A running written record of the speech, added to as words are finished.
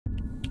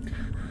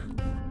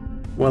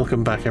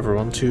Welcome back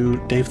everyone to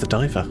Dave the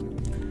Diver.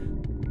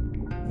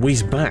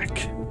 We's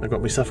back. I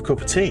got myself a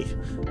cup of tea.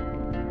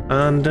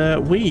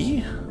 And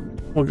we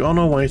were on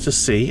our way to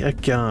see a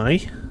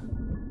guy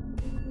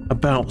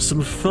about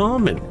some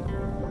farming.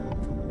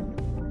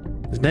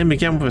 His name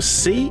began with a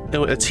C,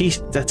 a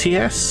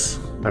TS?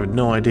 I have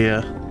no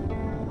idea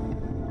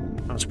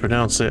how to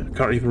pronounce it. I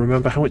can't even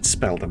remember how it's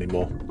spelled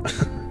anymore.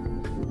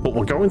 But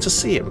we're going to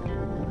see him.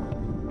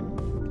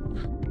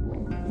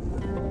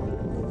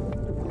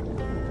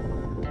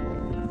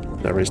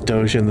 There is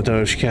Doge in the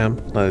Doge cam.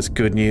 That is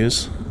good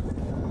news.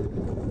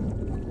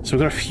 So we've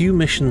got a few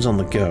missions on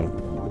the go.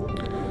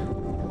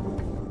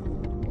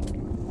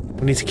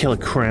 We need to kill a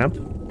crab.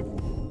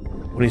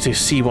 We need to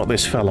see what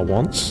this fella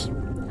wants.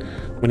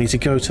 We need to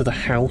go to the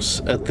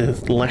house at the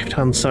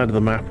left-hand side of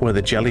the map where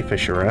the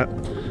jellyfish are at.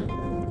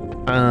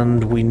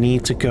 And we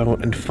need to go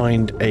and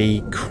find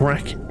a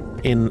crack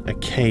in a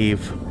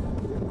cave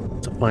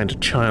to find a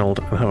child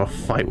and have a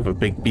fight with a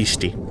big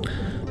beastie.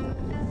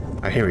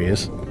 Ah, here he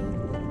is.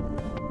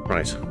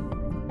 Right.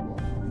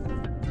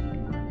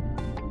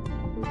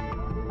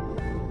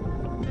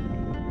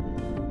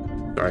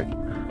 Sorry.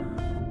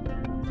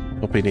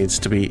 Poppy needs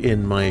to be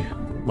in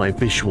my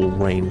visual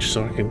range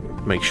so I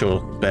can make sure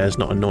Bear's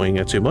not annoying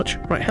her too much.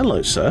 Right,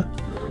 hello, sir.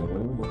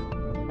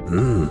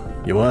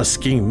 You're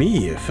asking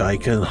me if I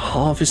can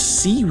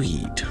harvest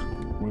seaweed?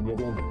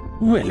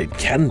 Well, it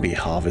can be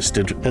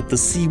harvested at the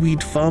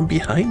seaweed farm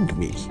behind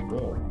me.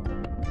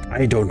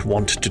 I don't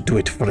want to do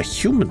it for a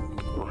human.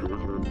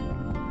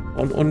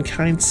 An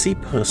unkind sea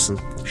person.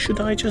 Should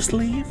I just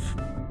leave?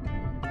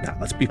 Nah,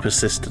 let's be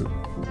persistent.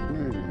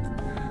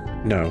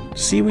 No,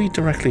 seaweed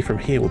directly from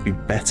here would be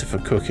better for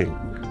cooking.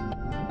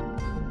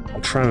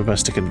 I'll try my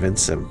best to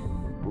convince him.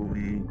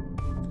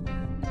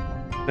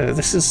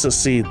 This is the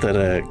seed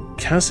that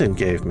Kazin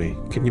gave me.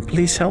 Can you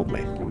please help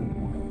me?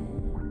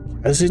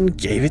 Kazin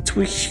gave it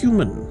to a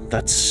human.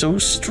 That's so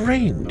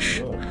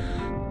strange.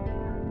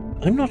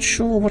 I'm not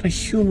sure what a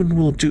human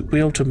will be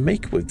able to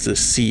make with this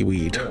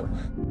seaweed.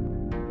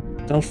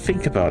 I'll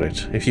think about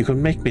it, if you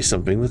can make me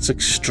something that's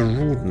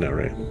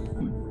extraordinary.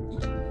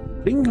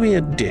 Bring me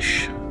a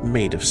dish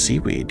made of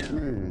seaweed.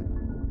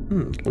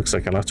 Looks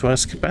like I'll have to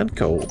ask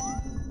Banco.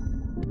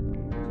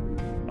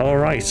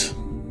 Alright.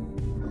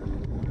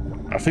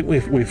 I think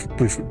we've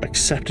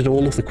accepted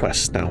all of the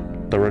quests now.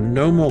 There are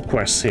no more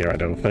quests here, I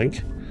don't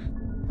think.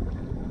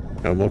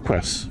 No more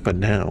quests for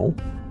now.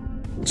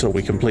 Until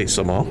we complete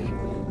some off.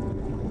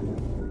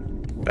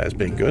 Bear's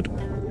being good.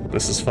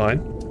 This is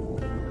fine.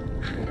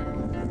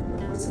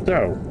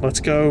 So, let's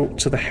go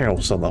to the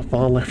house on the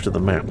far left of the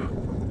map.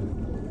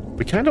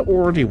 We kind of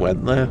already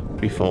went there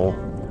before,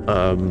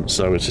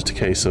 so it's just a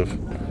case of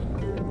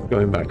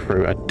going back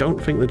through. I don't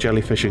think the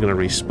jellyfish are going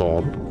to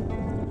respawn.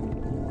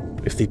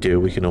 If they do,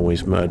 we can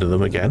always murder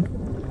them again.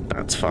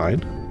 That's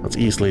fine. That's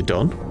easily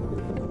done.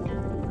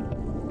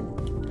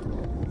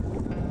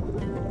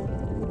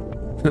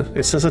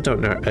 It says I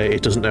don't know.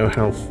 It doesn't know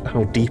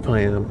how deep I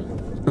am.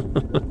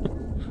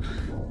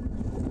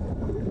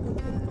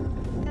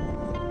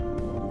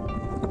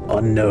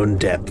 Unknown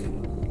depth.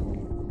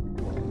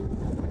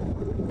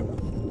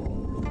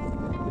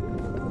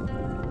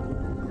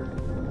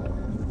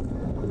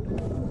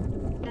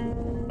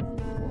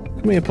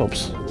 Come here,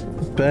 pups.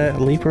 Bear,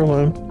 leave her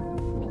alone.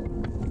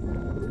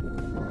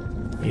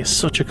 You're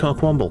such a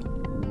cockwomble.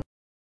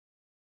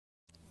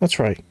 That's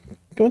right.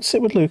 Go and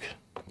sit with Luke.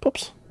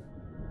 Pups.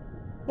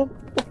 Come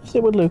on,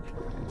 sit with Luke.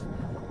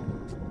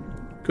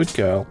 Good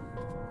girl.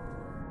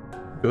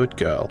 Good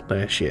girl.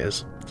 There she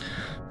is.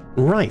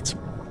 Right.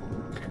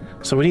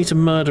 So we need to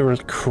murder a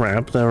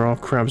crab. There are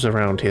crabs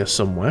around here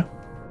somewhere.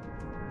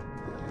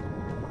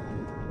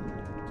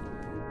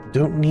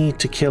 Don't need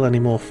to kill any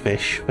more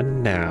fish for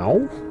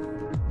now.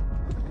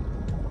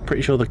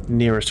 Pretty sure the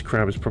nearest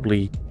crab is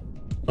probably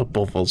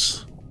above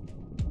us.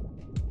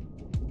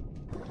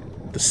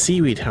 The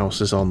seaweed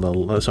house is on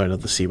the... sorry,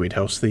 not the seaweed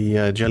house.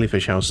 The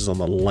jellyfish house is on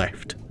the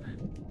left.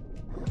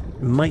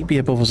 Might be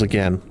above us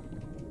again.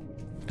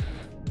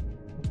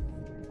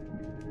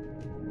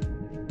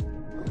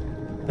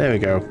 There we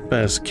go.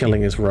 Bear's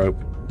killing his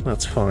rope.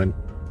 That's fine.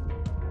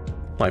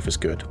 Life is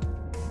good.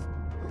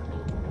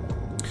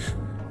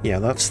 Yeah,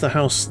 that's the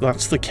house.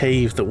 That's the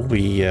cave that we'll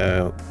be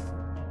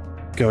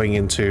going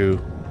into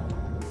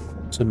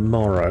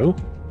tomorrow.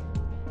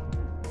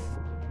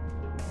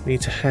 We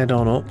need to head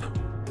on up.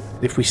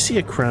 If we see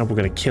a crab, we're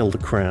going to kill the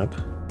crab.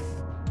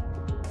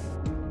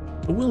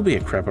 There will be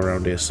a crab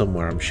around here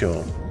somewhere, I'm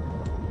sure.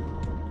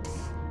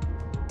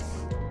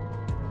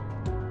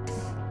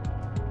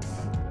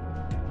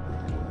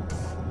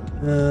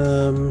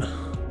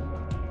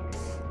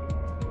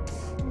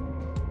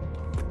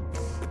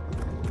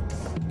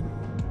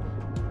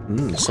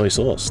 Soy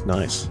sauce,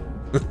 nice.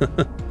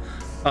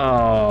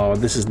 Oh,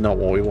 this is not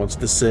what we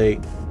wanted to see.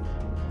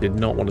 Did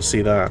not want to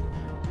see that.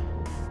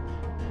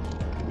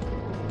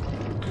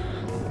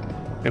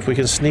 If we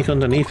can sneak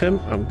underneath him,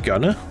 I'm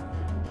gonna.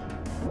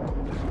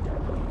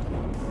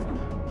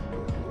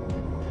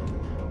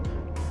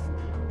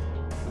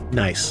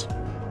 Nice.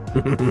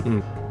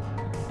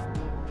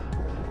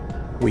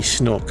 We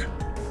snuck.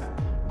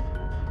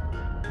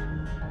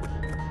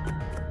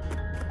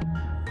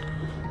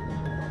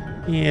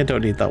 Yeah,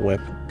 don't need that whip.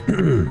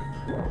 I'm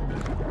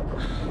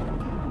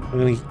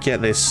gonna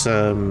get this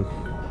turbo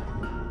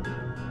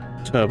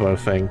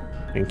thing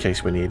in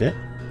case we need it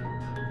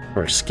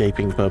for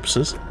escaping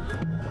purposes.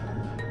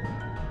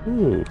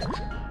 Ooh,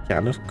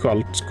 can of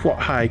quite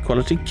high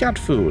quality cat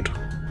food.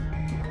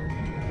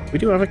 We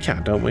do have a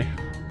cat, don't we?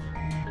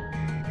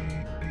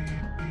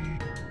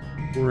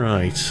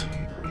 Right.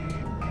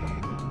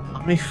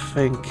 I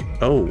think...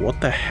 Oh,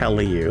 what the hell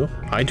are you?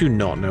 I do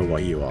not know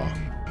what you are.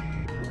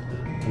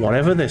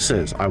 Whatever this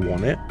is, I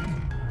want it.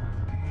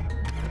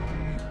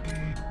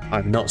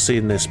 I've not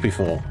seen this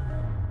before.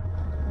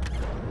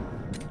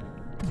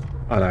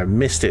 And I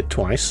missed it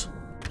twice.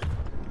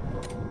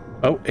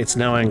 Oh, it's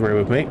now angry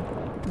with me.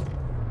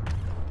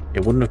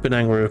 It wouldn't have been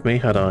angry with me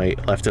had I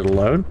left it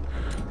alone.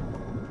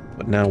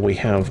 But now we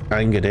have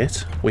angered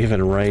it. We've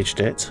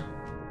enraged it.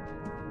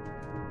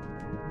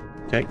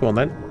 Okay, go on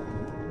then.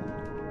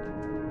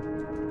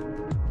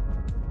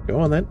 Go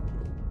on then.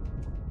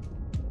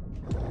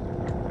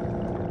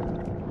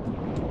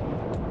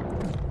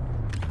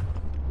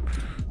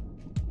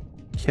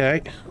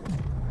 Okay.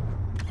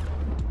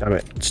 Damn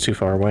it, it's too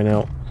far away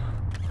now.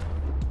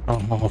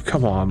 Oh,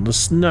 come on.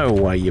 There's no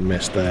way you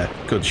missed there.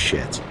 Good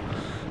shit.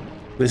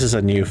 This is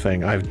a new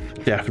thing.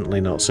 I've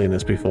definitely not seen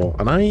this before.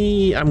 And I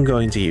am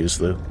going to use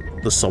the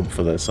sub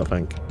for this, I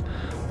think.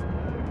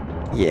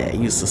 Yeah,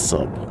 use the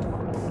sub.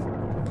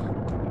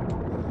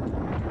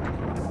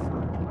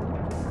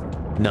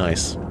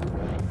 Nice.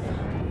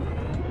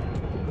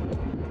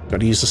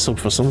 Gotta use the sub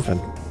for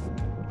something.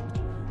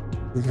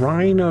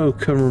 Rhino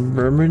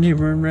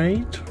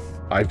commemorated?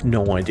 I have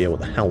no idea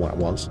what the hell that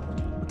was.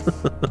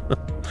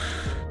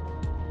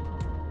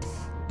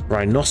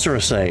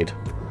 Rhinocerosade.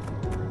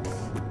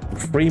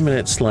 3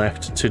 minutes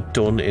left to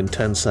done in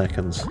 10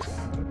 seconds.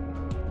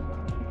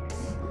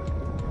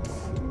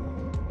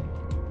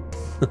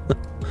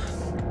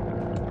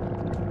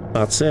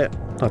 That's it.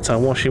 That's how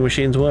washing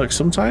machines work.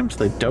 Sometimes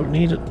they don't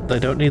need it. They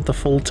don't need the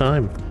full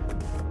time.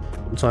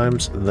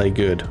 Sometimes they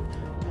good.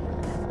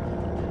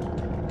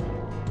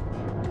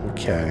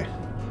 Okay.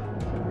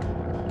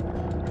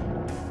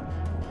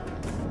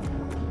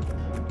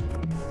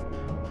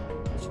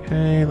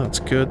 Okay, that's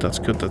good, that's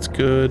good, that's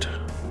good.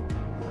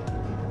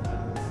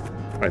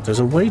 Right, there's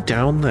a way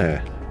down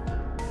there.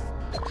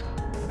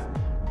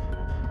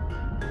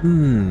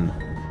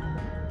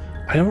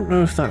 I don't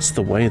know if that's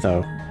the way,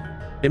 though.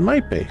 It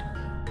might be.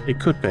 It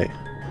could be.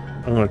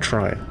 I'm gonna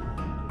try it.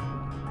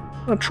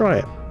 I'm gonna try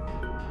it.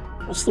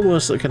 What's the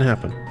worst that can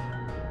happen?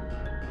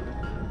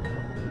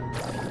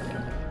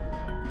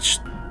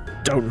 Just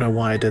don't know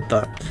why I did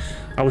that.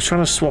 I was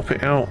trying to swap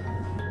it out.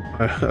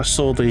 I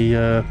saw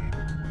the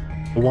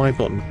Y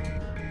button.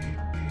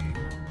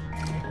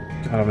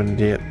 God, I'm an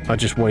idiot. I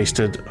just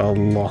wasted a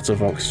lot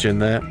of oxygen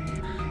there.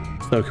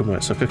 Soaking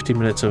wet. So 15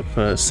 minutes of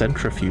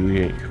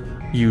centrifuging.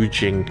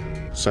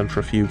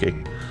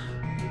 Centrifuging.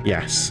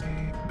 Yes.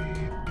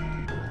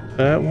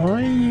 Why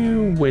are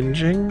you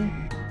whinging?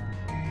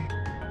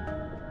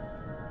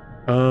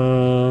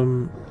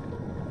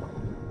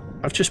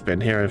 I've just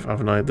been here,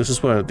 haven't I? This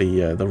is where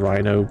the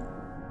rhino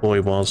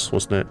boy was,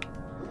 wasn't it?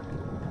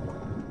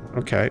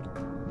 Okay.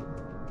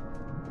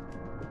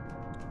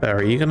 There,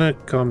 are you gonna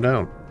calm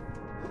down?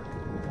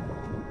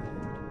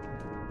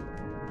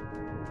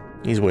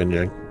 He's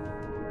whinging.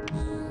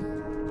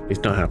 He's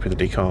not happy that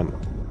he can't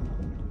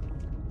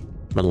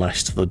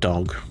molest the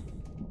dog.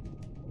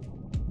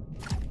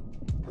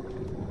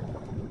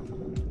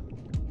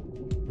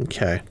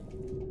 Okay.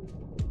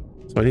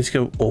 So I need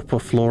to go upper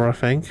floor, I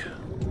think.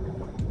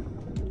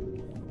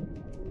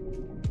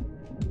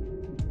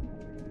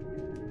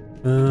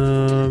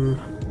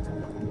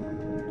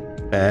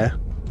 Bear.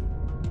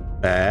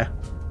 Bear.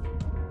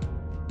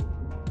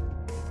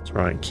 That's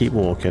right, keep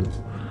walking.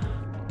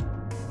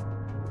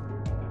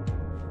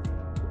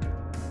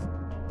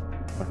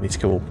 I need to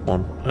go up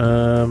one.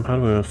 How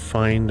do we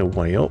find a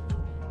way up?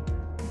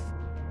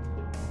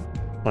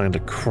 Find a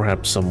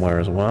crab somewhere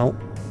as well.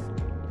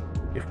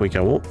 If we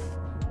go up.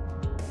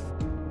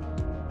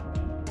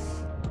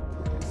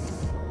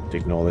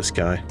 Ignore this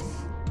guy.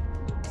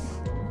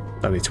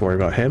 Don't need to worry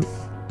about him.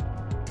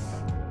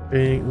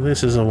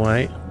 This is a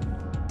way.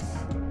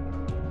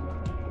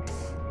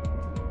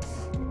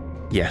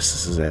 Yes,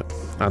 this is it.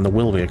 And there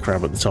will be a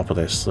crab at the top of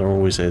this. There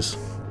always is.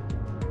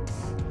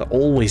 There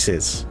always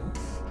is.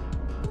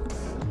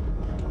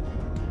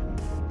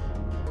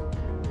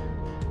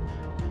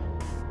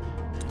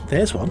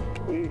 There's one.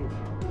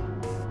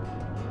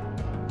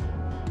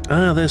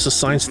 Ah, there's a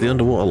sign to the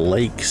underwater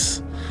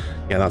lakes.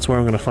 Yeah, that's where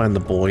I'm going to find the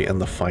boy and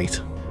the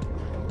fight.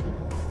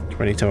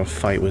 I need to have a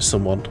fight with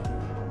someone.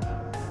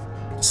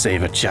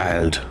 Save a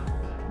child.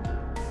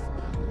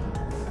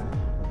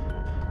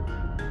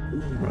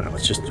 Right,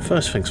 let's just...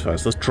 First things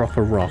first, let's drop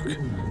a rock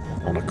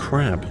on a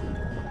crab.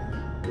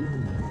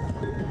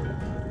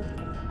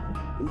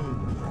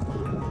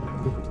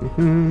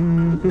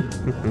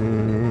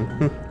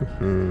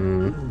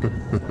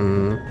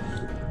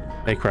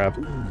 Hey, crab.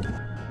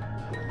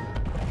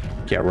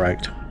 Get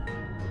wrecked.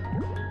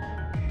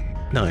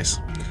 Nice.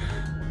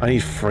 I need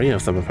 3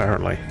 of them,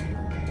 apparently.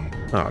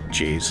 Oh,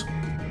 jeez.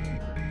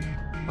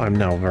 I'm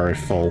now very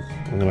full.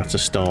 I'm gonna have to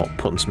start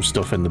putting some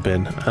stuff in the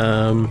bin.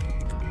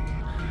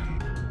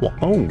 What?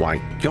 Oh my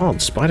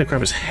god, spider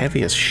crab is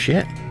heavy as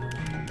shit.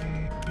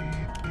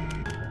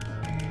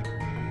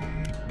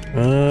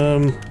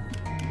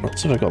 What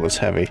else have I got that's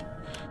heavy?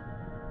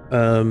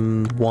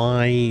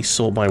 Why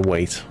sort by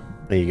weight?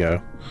 There you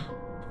go.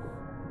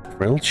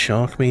 Grilled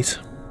shark meat.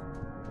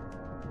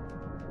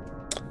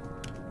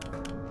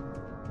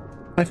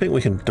 I think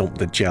we can dump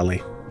the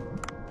jelly.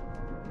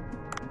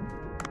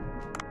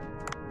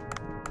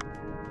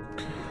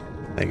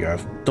 There you go.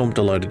 I've dumped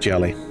a load of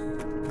jelly.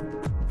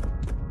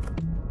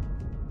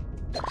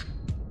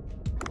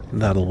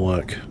 That'll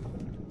work.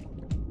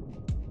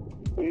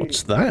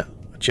 What's that?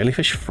 A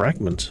jellyfish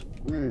fragment.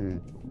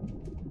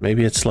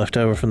 Maybe it's left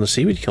over from the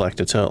seaweed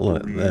collector turtle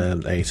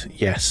ate.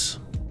 Yes.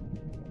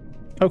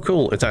 Oh,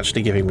 cool. It's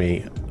actually giving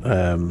me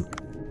a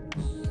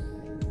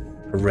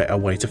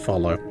way to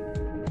follow.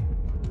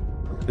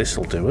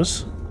 This'll do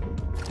us.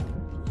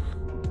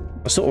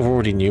 I sort of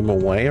already knew my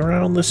way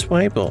around this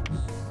way, but...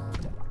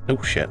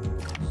 Oh, shit.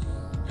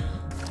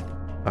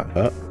 That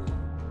hurt.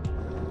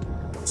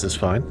 This is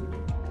fine.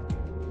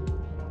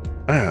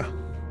 Ah,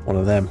 one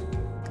of them.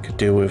 Could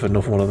do with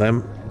another one of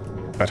them.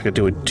 In fact, I could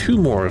do with 2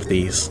 more of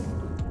these.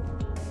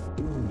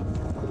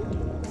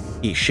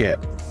 Eat shit.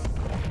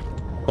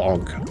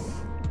 Bonk.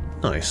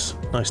 Nice.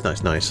 Nice,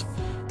 nice, nice.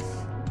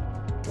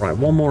 Right,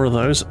 1 more of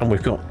those, and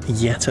we've got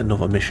yet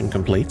another mission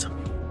complete.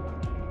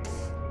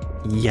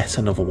 Yet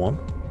another one.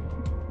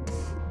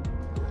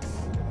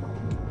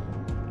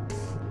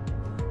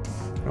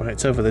 Right,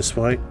 it's over this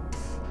way.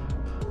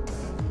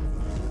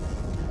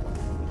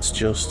 Let's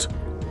just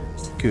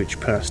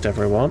scooch past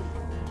everyone.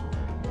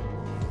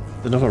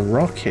 There's another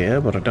rock here,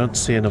 but I don't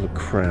see another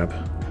crab.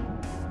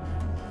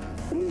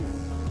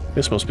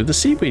 This must be the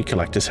seaweed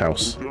collector's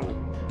house.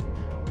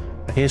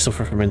 I hear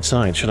something from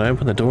inside. Should I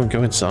open the door and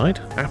go inside?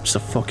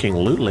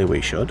 Abso-fucking-lutely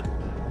we should.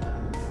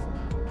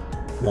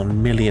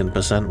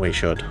 1,000,000% we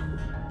should.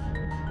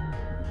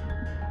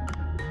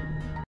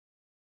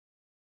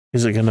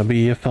 Is it gonna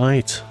be a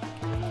fight?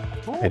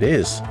 It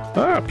is.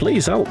 Ah,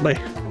 please help me.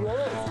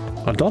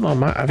 I don't know, I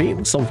might have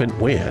eaten something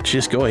weird.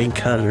 She's going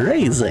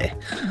crazy.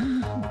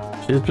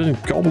 She's been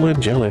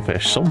gobbling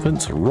jellyfish.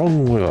 Something's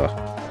wrong with her.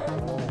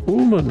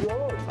 Woman.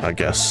 I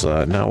guess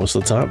now is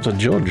the time to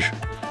judge.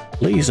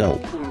 Please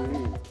help.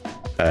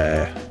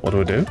 What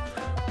do?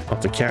 I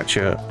have to catch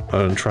her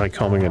and try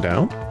calming her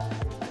down?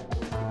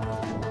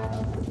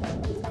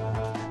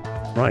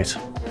 Right.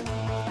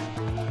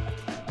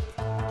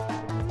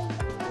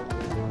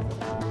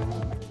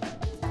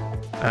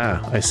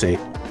 Ah, I see.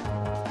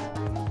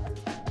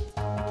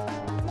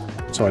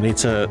 So I need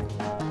to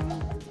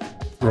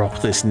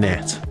drop this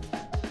net,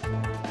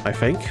 I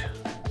think.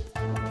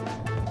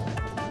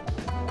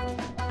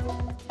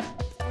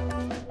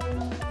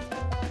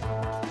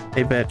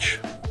 Hey, bitch.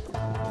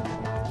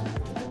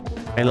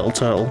 Hey, little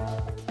turtle.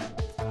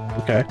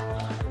 Okay.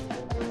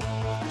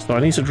 So I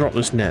need to drop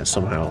this net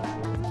somehow,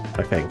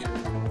 I think.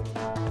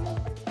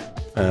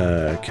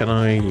 Can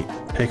I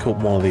pick up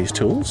one of these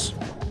tools?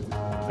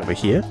 Over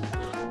here?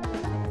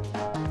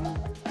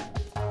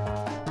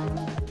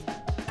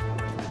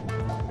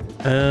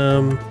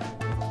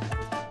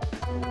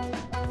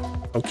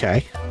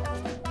 Okay.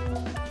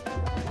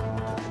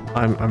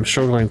 I'm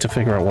struggling to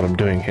figure out what I'm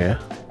doing here.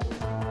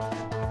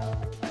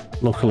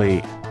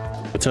 Luckily,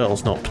 the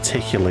turtle's not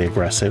particularly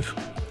aggressive.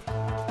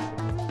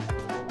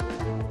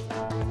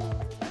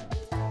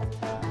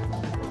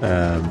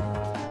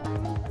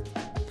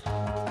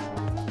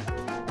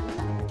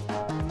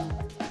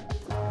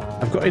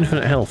 I've got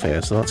infinite health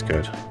here, so that's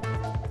good.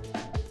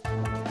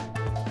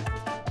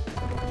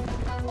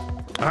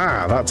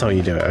 Ah, that's how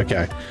you do it.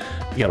 Okay.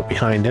 You got it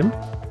behind him.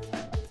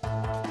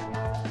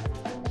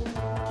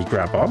 You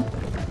grab on.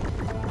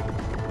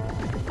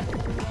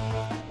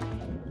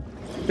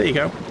 There you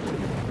go.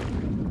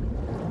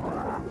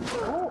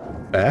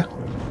 Bear.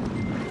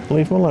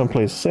 Leave him alone,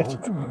 please. Sit.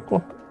 Go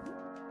on.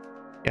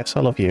 Yes,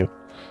 I love you.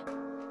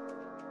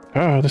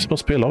 Ah, this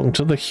must belong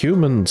to the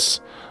humans.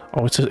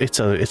 Oh, it's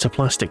a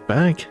plastic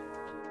bag.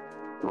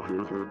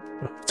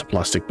 It's a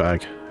plastic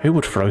bag. Who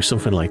would throw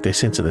something like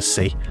this into the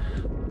sea?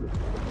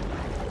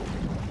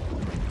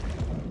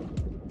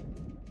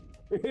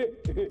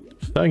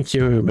 Thank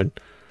you, human.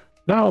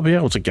 Now I'll be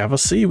able to gather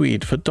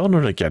seaweed for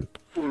Donna again.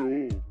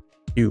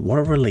 You, what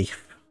a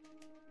relief.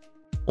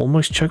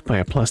 Almost choked by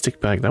a plastic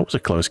bag. That was a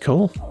close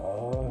call.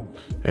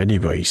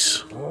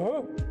 Anyways,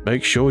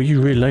 make sure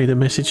you relay the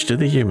message to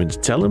the humans.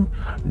 Tell them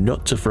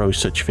not to throw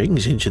such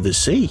things into the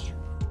sea.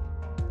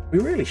 We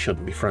really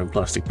shouldn't be throwing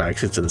plastic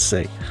bags into the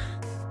sea.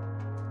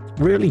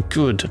 Really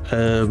good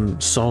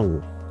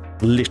song,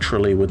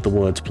 literally with the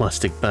words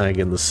plastic bag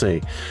in the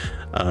sea.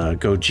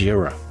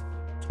 Gojira.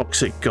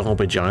 Toxic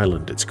Garbage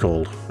Island, it's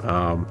called.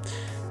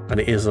 And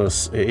it is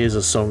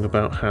a song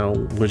about how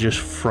we're just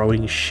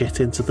throwing shit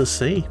into the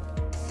sea.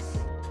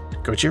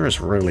 Gojira's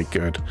really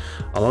good.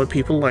 A lot of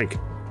people like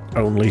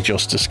only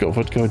just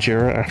discovered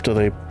Gojira after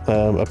they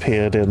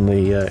appeared in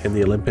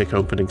the Olympic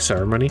opening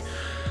ceremony,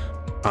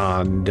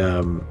 and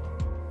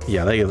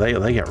yeah,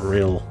 they get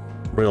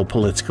real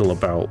political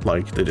about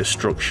like the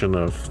destruction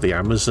of the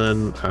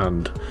Amazon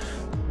and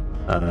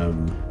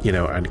you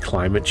know, and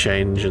climate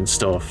change and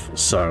stuff.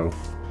 So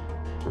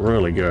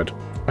really good.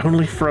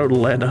 Only throw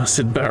lead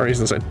acid berries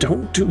and say,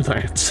 don't do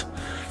that.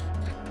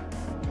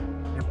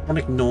 Don't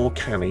ignore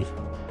Canny.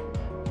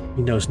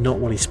 He knows not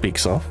what he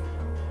speaks of.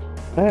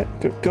 Bear,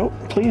 go,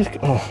 please.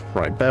 Oh,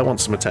 right, Bear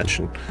wants some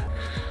attention.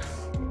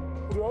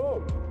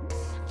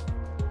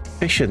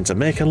 Fishing to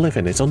make a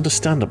living is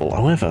understandable.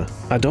 However,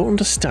 I don't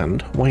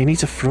understand why you need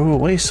to throw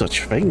away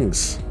such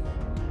things.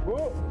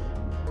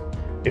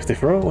 If they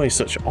throw away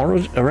such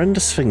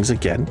horrendous things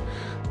again,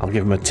 I'll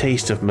give them a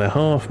taste of my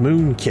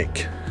half-moon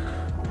kick.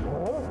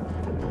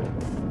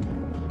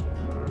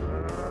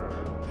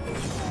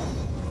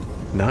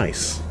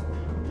 Nice.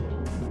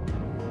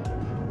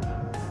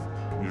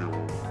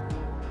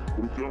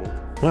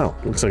 Well,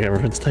 looks like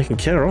everything's taken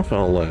care of.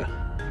 I'll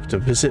have to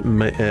visit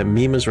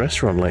Mima's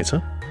restaurant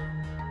later.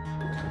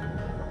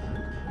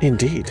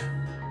 Indeed.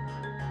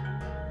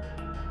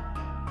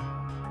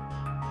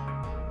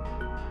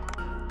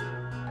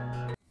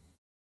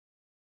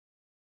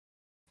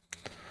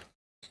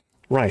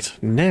 Right,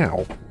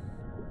 now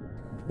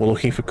we're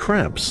looking for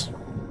crabs.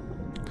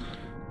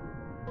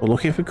 We're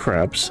looking for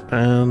crabs,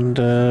 and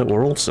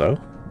we're also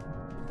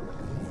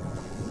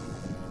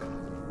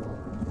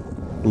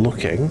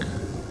looking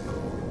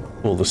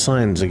for the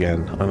signs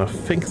again, and I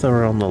think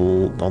they're on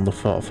the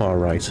far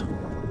right.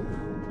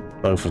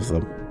 Both of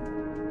them.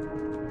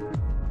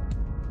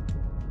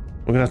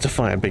 We're gonna have to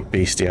fight a big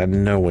beastie. I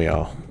know we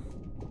are.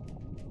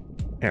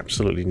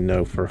 Absolutely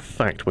know for a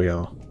fact we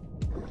are.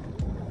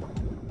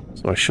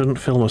 So I shouldn't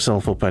fill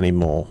myself up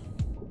anymore.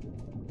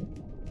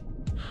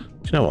 Do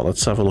you know what?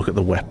 Let's have a look at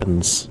the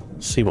weapons.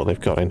 See what they've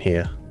got in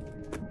here.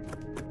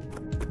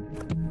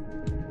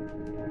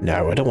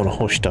 No, I don't want a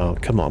hush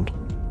dog. Come on.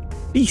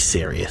 Be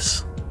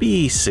serious.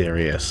 Be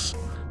serious.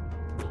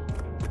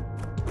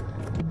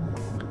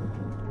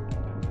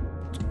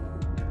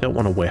 Don't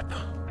want a whip.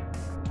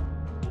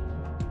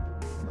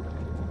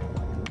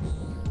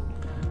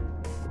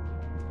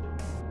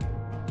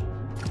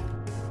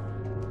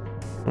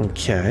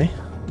 Okay.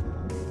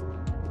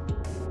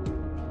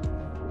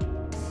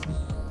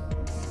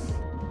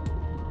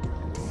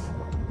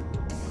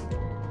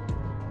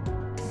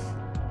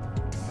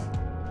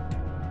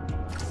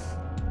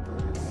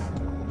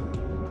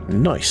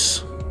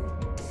 Nice.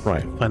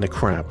 Right, find a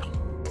crab.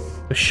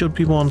 There should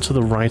be one to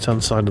the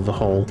right-hand side of the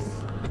hole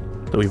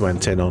that we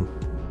went in on.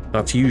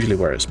 That's usually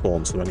where it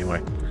spawns them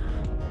anyway.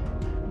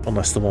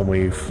 Unless the one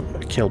we've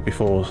killed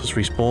before has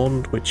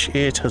respawned, which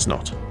it has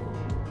not.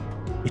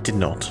 It did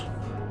not.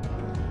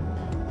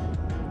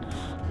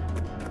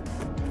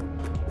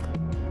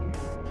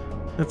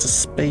 That's a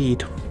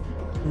spade.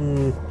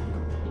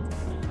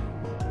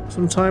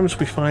 Sometimes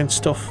we find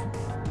stuff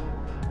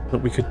that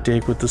we could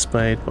dig with the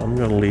spade, but I'm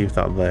going to leave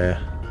that there.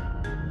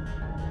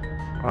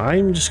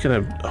 I'm just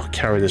going to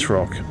carry this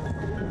rock,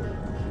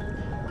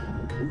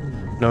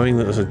 knowing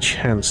that there's a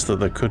chance that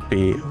there could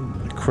be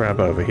a crab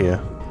over here.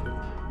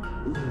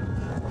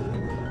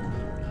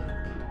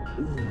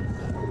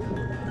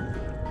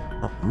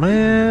 Oh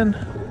man,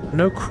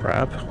 no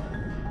crab.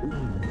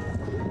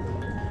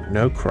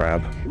 No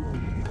crab.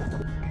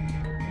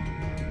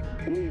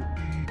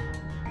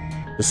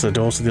 This is the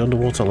door to the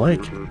underwater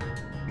lake.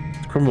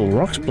 Crumbled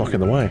rocks blocking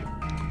the way.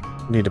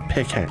 Need a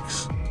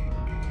pickaxe.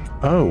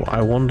 Oh,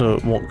 I wonder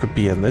what could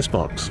be in this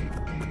box.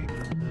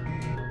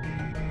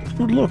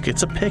 Oh, look,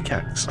 it's a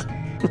pickaxe.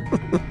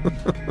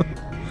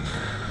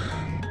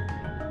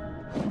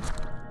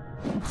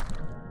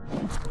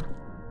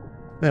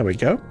 There we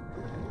go.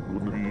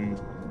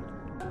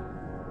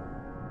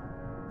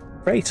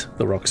 Great,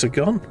 the rocks are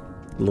gone.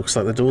 Looks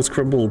like the door's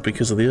crumbled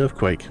because of the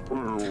earthquake.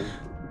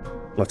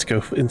 Let's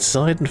go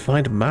inside and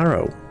find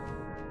marrow.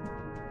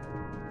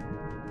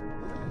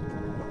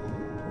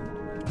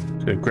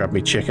 Gonna grab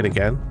me chicken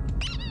again.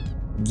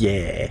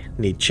 Yeah,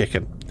 need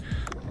chicken.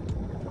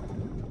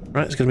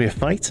 Right, it's gonna be a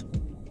fight.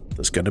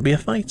 There's gonna be a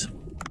fight.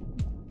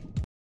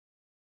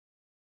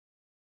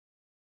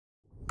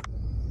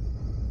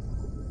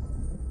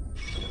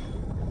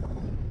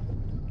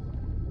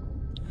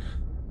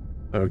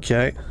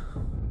 Okay.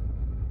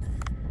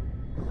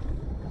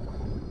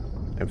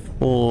 I'm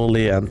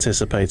fully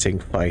anticipating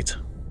fight.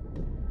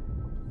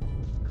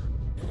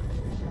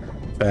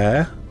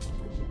 Bear.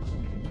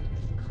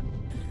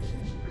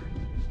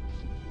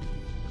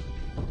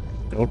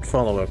 Don't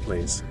follow her,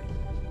 please.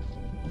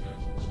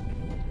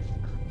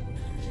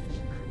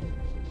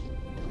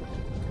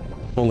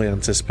 Fully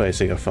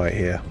anticipating a fight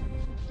here.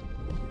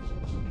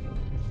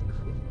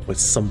 With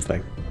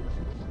something.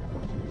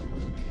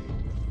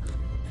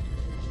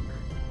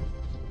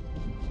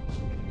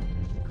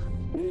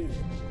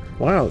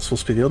 Wow, it's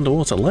supposed to be the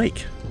underwater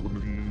lake.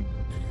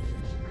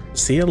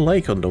 See a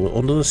lake under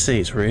the sea,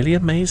 it's really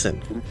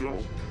amazing.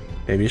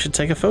 Maybe you should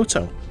take a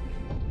photo.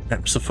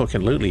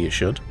 Abso-fucking-lutely you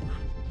should.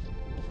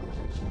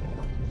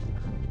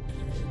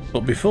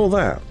 But before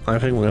that, I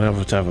think we're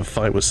going to have a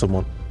fight with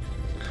someone.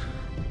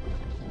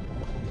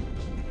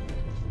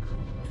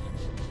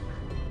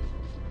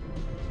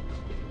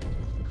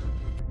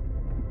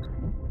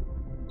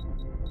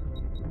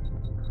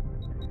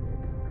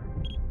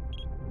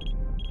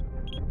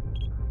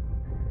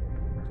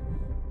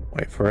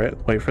 Wait for it.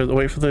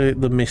 Wait for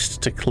the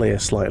mist to clear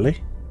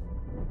slightly.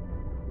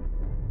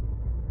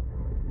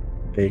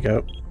 There you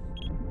go.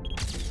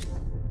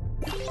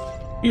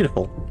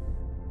 Beautiful.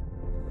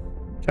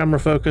 Camera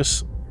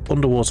focus,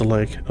 underwater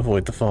lake,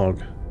 avoid the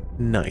fog.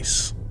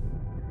 Nice.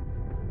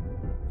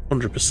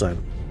 100%.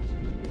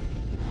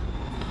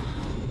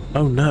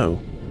 Oh no.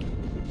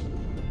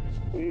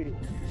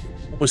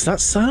 What was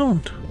that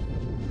sound?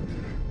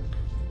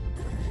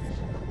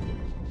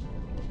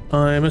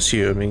 I'm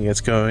assuming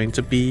it's going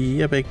to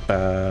be a big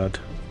bad.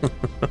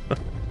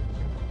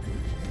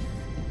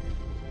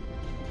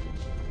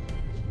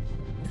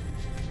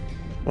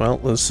 Well,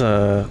 there's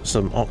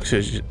some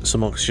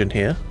oxygen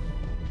here.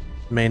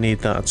 May need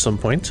that at some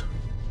point.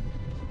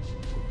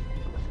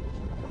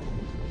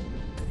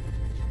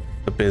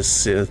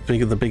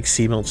 The big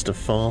sea monster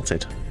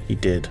farted. He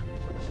did.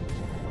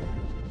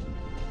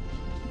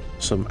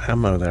 Some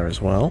ammo there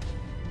as well.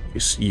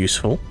 It's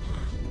useful.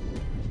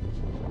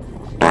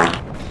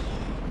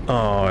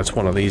 Oh, it's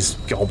one of these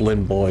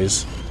goblin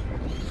boys.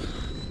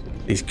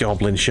 These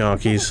goblin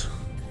sharkies.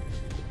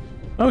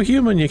 Oh,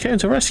 human, you came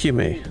to rescue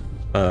me.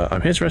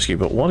 I'm here to rescue,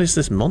 but what is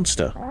this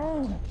monster?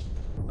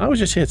 I was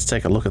just here to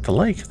take a look at the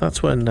lake.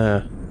 That's when,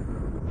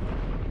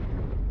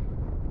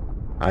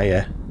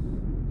 Hiya.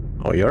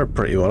 Oh, you're a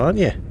pretty one, aren't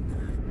you?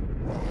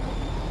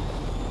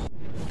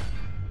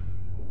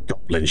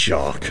 Goblin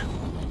shark.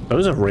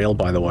 Those are real,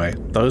 by the way.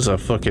 Those are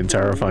fucking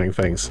terrifying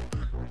things.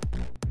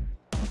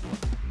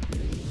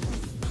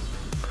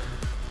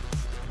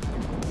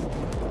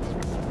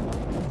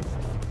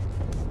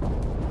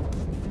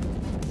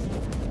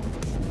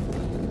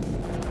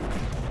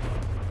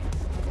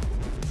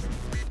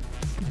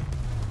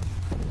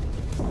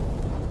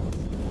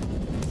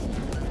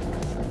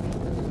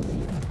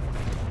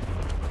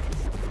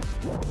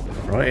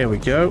 Right, here we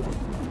go.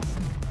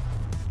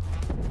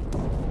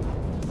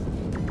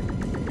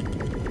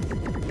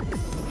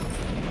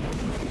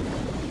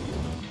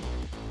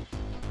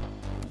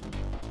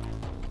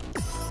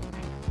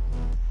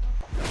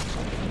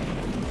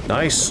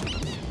 Nice.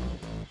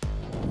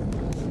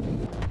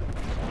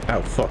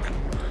 Oh, fuck.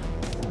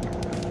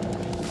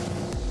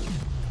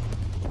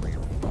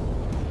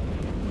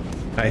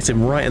 I hit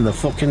him right in the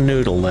fucking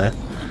noodle there.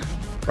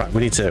 Right,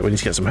 we need to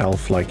get some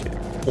health, like,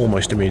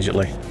 almost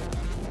immediately.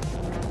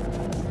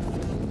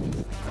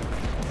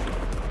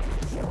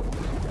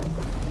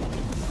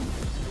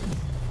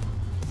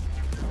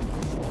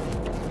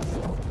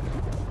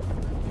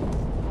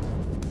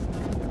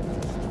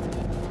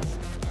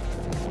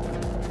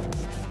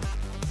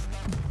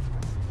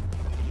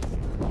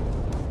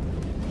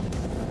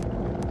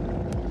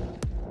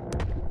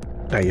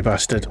 Ah, you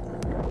bastard.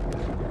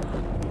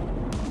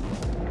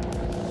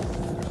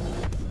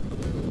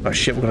 Oh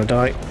shit, we're gonna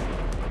die.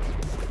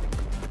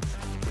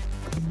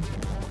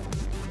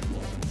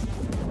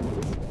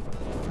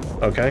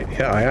 Okay,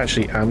 yeah, I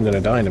actually am gonna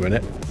die in a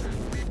minute.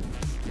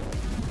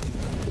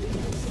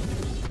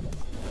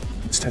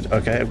 Instead,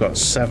 okay, I've got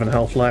 7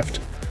 health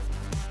left.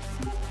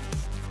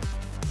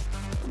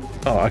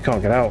 Oh, I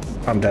can't get out.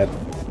 I'm dead.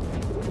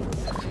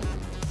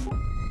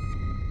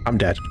 I'm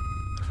dead.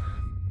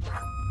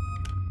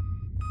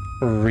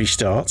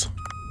 Restart.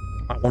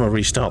 I want to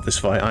restart this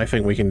fight. I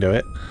think we can do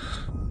it.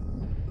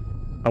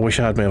 I wish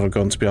I had my other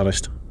gun, to be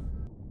honest.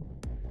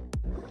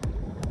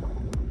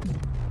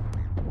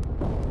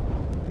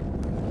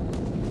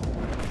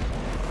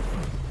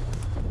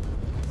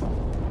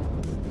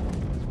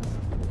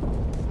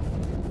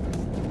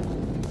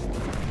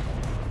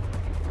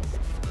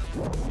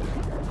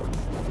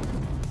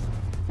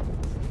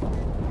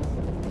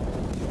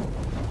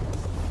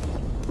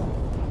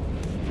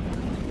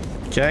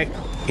 Okay,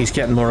 he's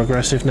getting more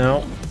aggressive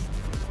now.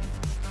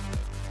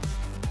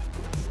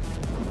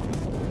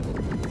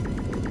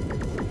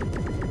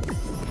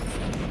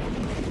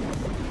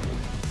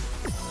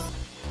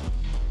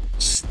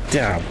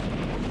 Stab.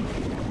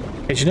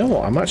 Hey, do you know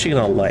what? I'm actually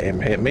gonna let him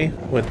hit me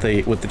with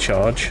the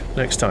charge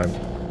next time.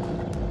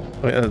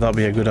 I think that'll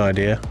be a good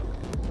idea.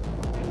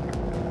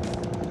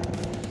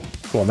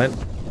 Go on then.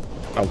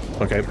 Oh,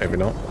 okay, maybe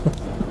not.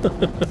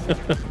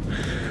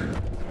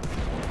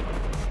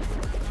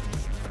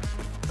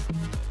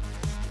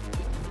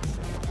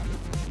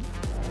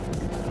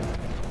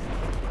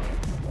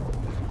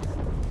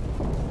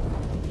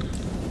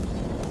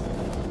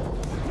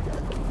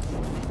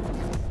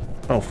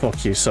 Oh,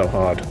 fuck you so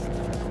hard.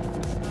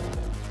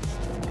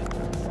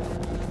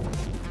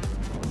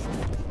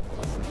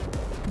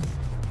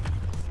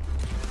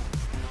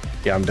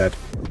 Yeah, I'm dead.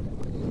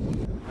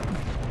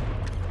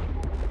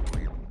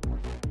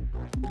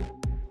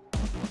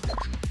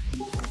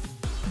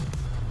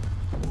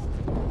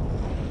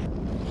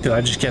 Did I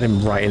just get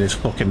him right in his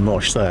fucking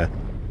mush there?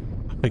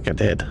 think I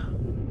did.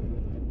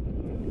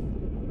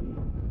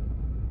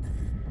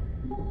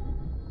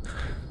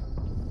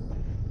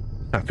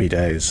 Happy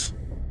days.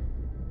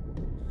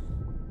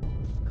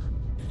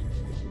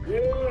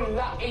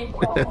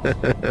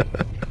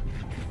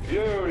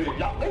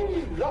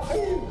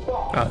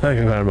 Oh, thank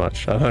you very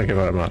much. Oh, thank you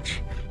very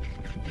much.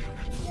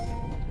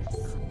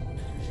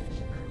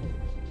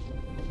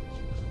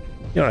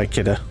 You're right,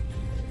 kiddo.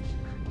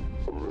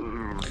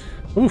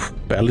 Oof,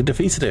 barely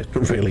defeated it.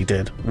 Really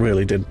did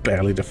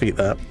barely defeat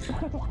that.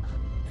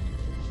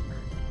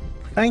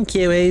 Thank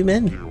you,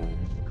 Eamon.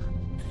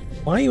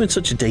 Why are you in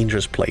such a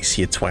dangerous place,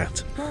 you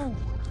twat?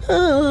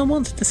 Oh, I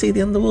wanted to see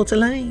the underwater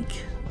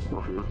lake.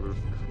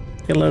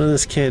 Get a load of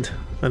this kid.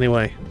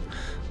 Anyway,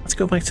 let's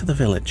go back to the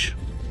village.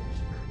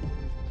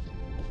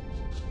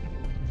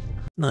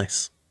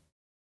 Nice.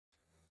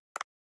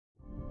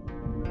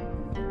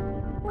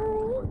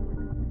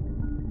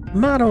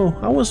 Maro,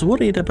 I was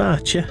worried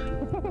about you.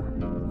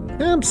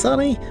 I'm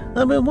sorry,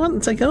 I've been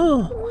wanting to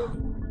go.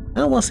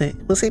 How was it?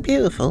 Was it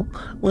beautiful?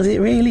 Was it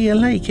really a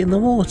lake in the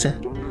water?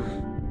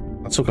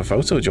 I took a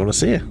photo, do you want to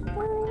see it?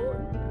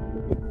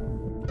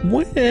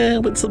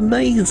 Wow, it's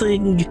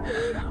amazing!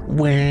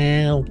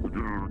 Wow.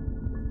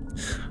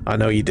 I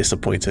know you're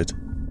disappointed,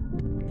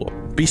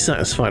 but be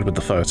satisfied with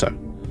the photo.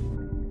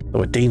 There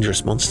were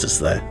dangerous monsters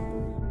there.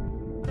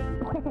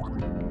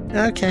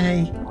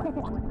 Okay.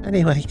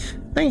 Anyway,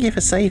 thank you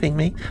for saving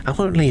me. I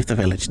won't leave the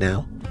village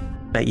now.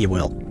 Bet you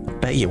will.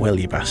 Bet you will,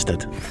 you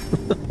bastard.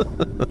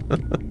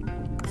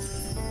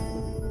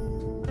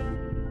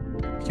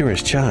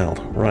 Curious child.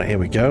 Right, here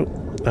we go.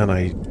 And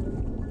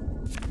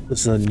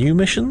there's the new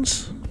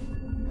missions.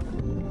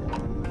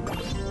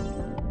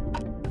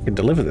 I can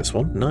deliver this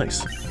one.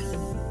 Nice.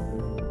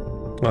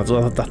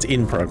 Well, that's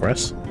in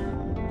progress.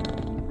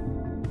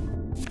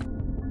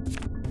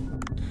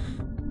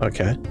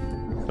 Okay.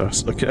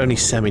 So I only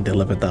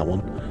semi-delivered that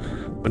one.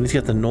 I need to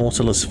get the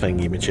Nautilus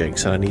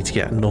thingy-majigs, and I need to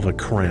get another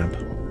crab.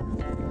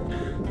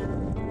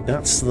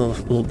 Those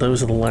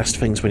are the last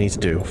things we need to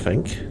do, I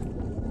think.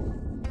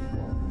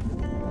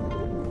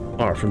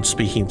 Apart from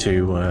speaking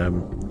to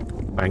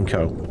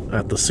Banco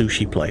at the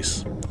sushi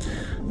place.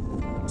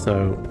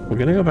 So we're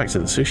going to go back to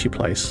the sushi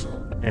place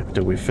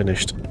after we've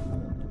finished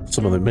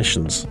some of the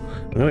missions.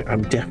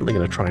 I'm definitely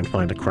going to try and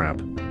find a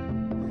crab.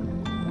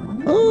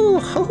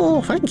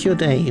 Oh, thank you,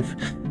 Dave.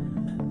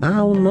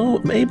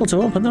 I'm able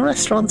to open the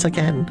restaurant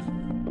again.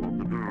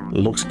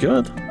 Looks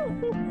good.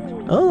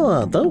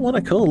 Oh, I don't want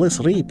to call this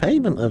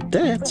repayment of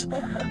debt,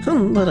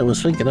 but I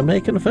was thinking of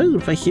making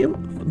food for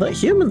that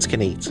humans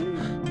can eat.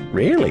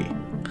 Really?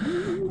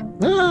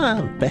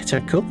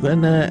 Better cook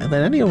than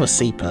any other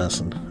sea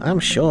person. I'm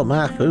sure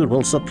my food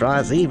will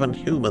surprise even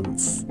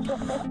humans.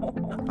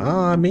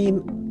 I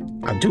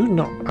mean, I do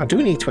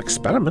need to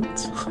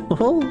experiment.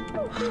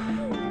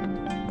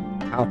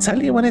 I'll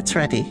tell you when it's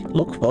ready.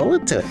 Look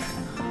forward to it.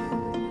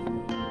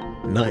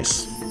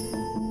 Nice.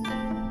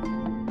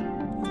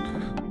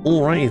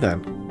 Alrighty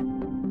then.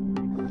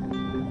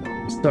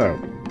 So,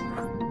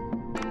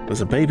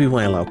 there's a baby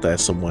whale out there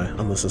somewhere,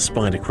 and there's a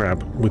spider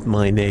crab with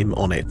my name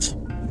on it.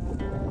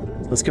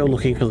 Let's go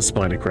looking for the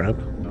spider crab.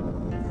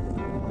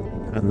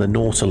 And the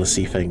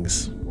Nautilus-y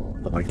things.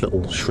 They're like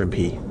little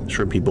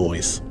shrimpy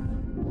boys.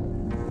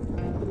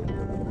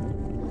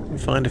 If we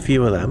find a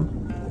few of them,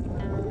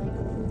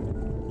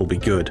 we'll be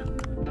good.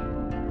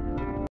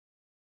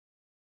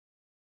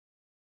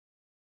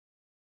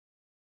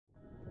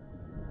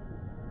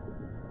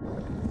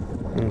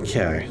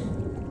 Okay.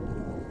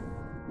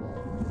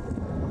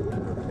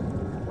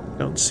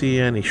 Don't see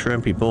any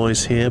shrimpy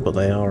boys here, but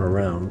they are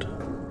around.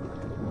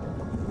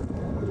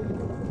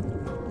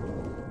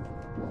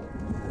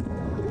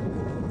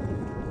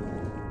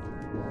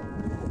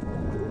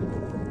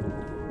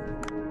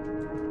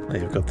 Now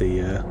you've got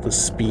the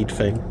speed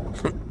thing,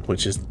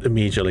 which is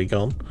immediately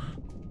gone.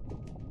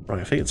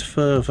 Right, I think it's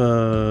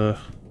further...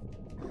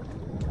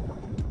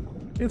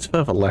 it's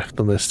further left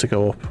than this to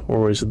go up,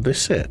 or is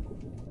this it?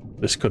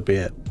 This could be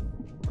it.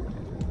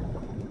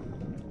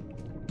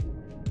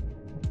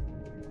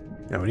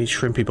 Now we need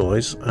shrimpy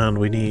boys, and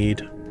we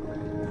need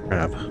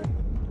crab.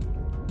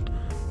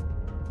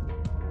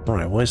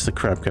 Alright, where's the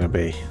crab going to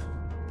be?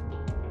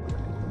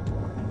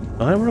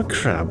 If I were a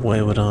crab,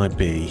 where would I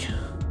be?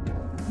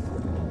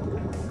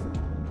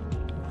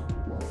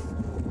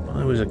 If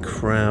I was a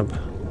crab,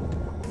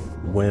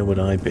 where would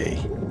I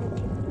be?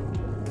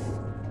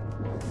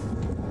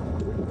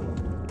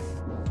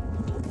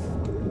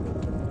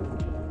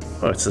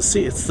 Oh, it's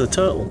the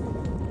turtle.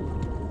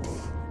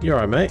 You're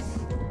alright, mate.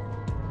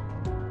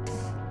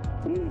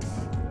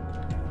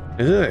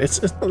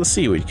 It's not the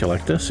seaweed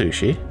collector,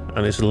 Sushi,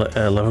 and it's a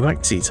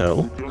leatherback sea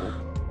turtle.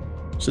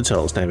 What's the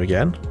turtle's name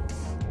again?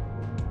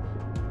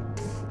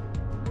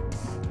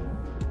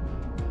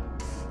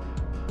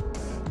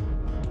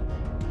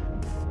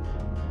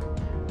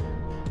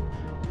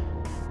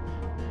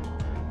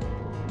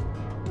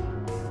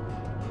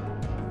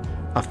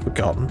 I've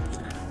forgotten.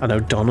 I know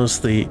Donna's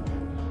the...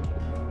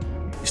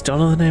 Is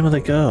Donna the name of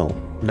the girl?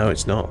 No,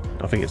 it's not.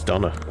 I think it's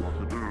Donna.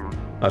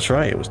 That's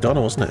right, it was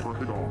Donna, wasn't it?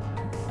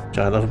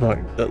 Giant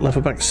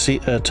leatherback sea,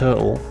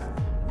 turtle,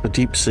 the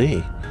deep sea.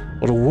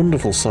 What a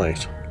wonderful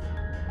sight.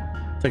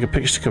 Take a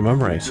picture to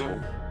commemorate.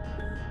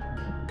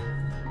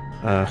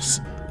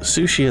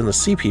 Sushi and the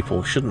sea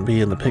people shouldn't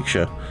be in the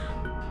picture.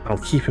 I'll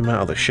keep him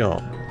out of the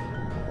shot.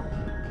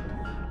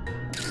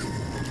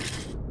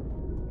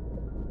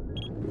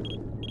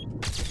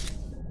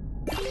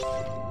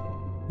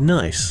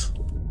 Nice.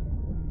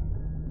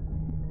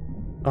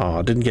 Oh,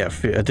 I didn't get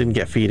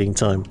feeding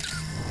time.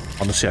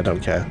 Honestly, I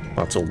don't care.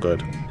 That's all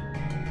good.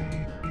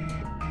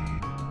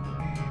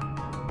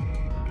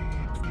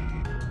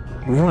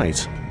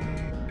 Right.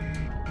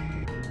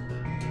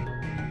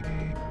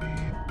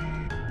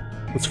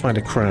 Let's find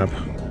a crab.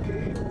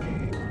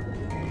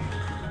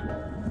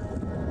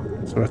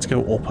 So let's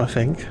go up, I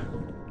think.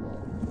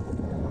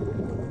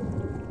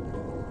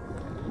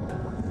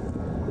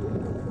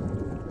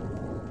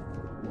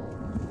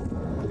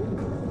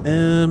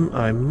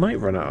 I might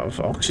run out of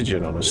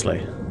oxygen,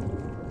 honestly.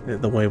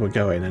 The way we're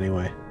going,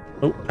 anyway.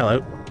 Oh, hello.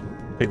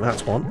 I think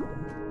that's one.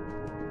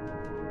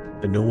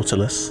 The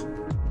Nautilus.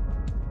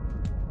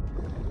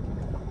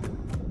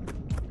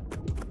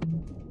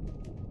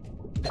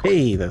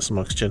 Hey, there's some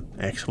oxygen.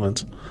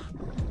 Excellent.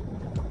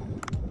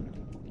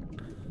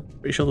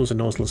 Pretty sure there was a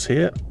Nautilus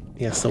here.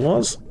 Yes, there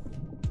was.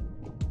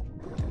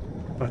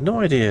 I have no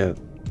idea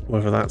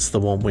whether that's the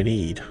one we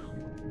need.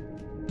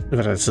 In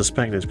fact, I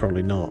suspect it's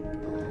probably not.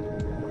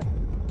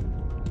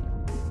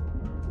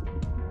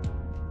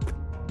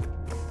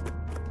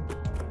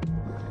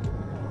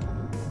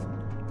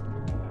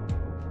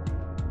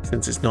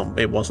 Since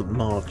it wasn't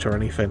marked or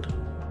anything.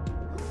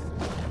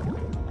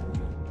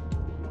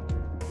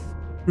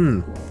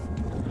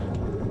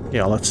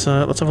 Yeah, let's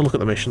have a look at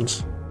the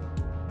missions.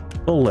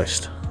 Full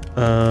list.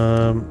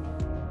 Friends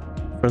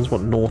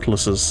want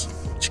Nautiluses.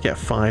 Just get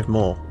 5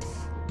 more.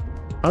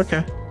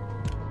 Okay.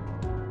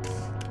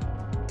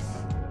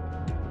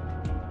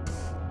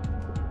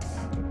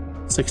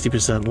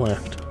 %60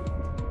 left.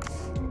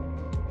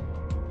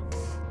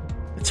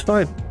 It's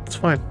fine. It's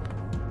fine.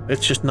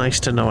 It's just nice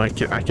to know I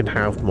can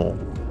have more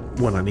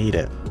when I need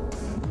it.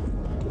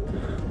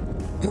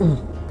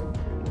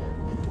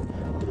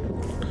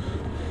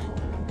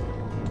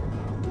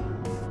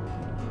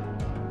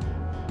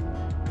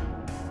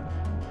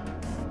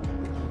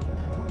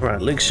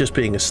 Right, Luke's just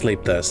being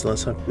asleep there, so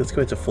let's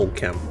go into full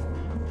cam.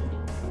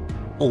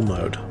 Full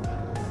mode.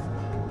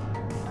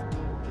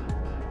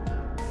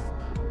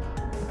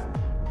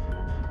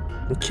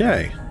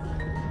 Okay.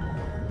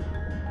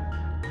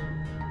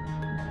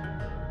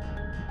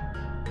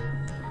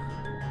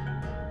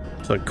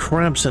 So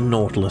crabs and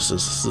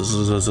nautiluses.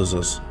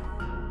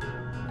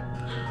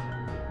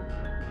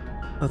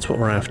 That's what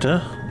we're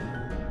after.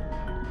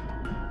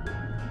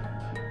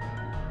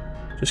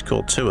 Just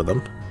caught 2 of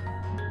them.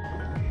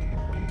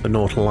 The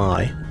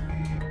nautili.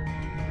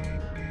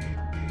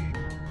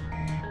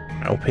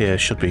 Up here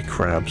should be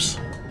crabs.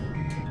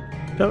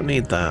 Don't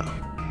need that.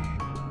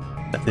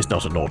 It's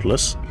not a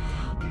nautilus.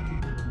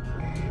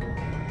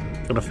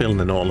 Got a feeling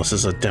the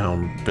nautiluses are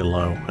down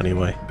below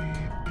anyway.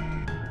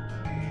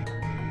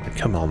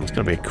 Come on, there's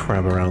got to be a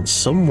crab around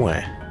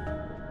somewhere.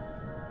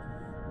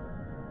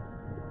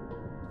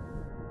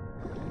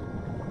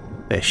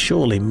 There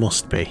surely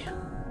must be.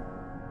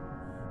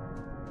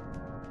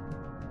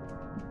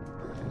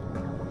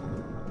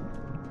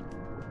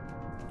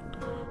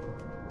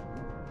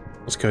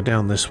 Let's go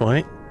down this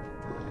way.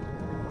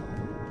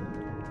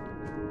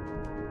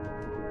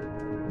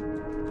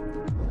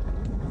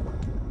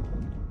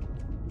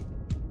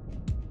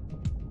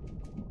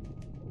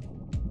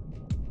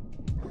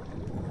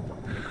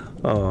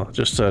 Oh,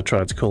 just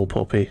tried to call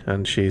Poppy,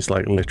 and she's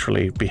like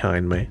literally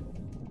behind me.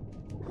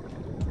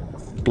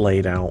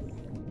 Blade out.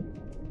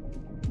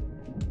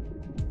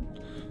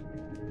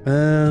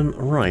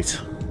 Right.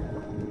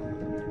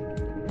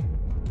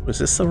 Was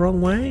this the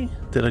wrong way?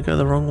 Did I go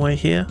the wrong way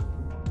here?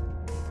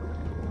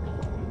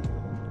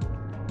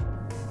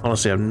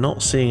 Honestly, I'm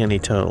not seeing any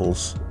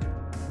turtles.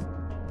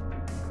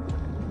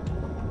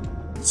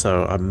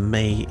 So I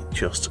may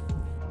just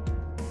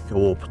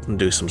go up and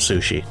do some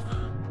sushi.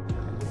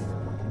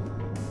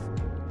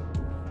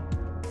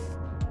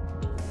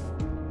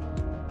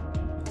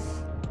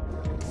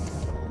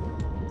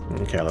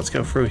 Okay, let's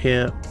go through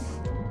here.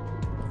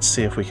 Let's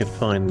see if we can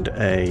find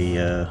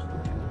a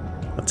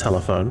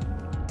telephone.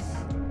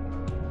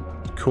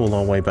 Cool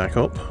our way back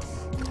up.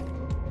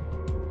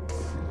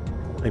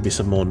 Maybe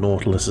some more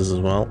nautiluses as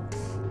well.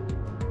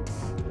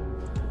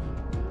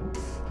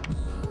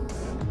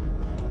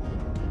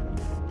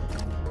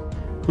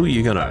 Who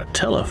you gonna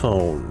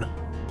telephone?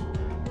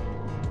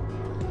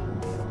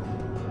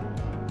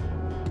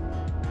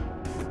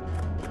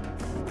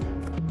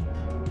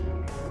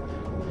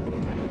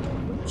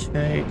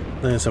 Okay,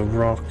 there's a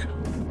rock.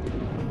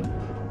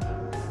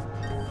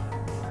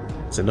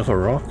 Is another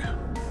rock?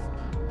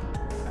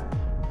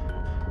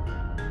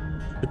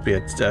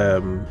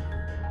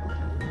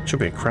 Should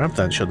be a crab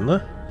then, shouldn't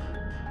there?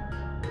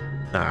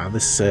 Nah,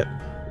 this is it.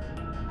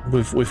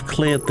 We've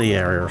cleared the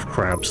area of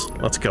crabs.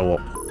 Let's go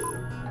up.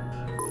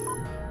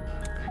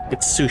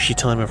 It's sushi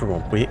time,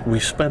 everyone.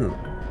 We've spent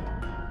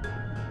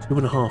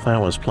 2.5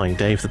 hours playing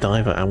Dave the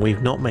Diver, and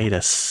we've not made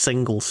a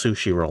single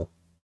sushi roll.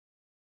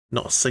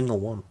 Not a single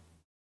one.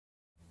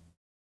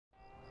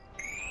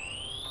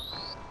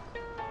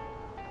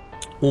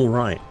 All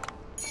right.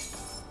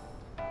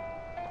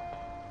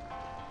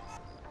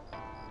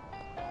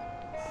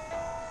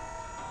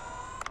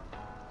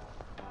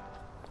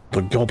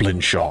 The goblin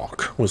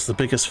shark was the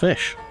biggest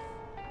fish.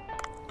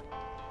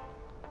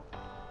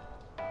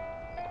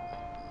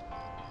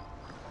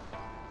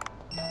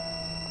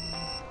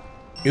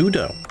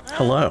 Udo,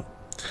 hello.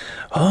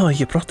 Oh,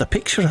 you brought a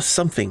picture of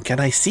something. Can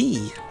I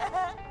see?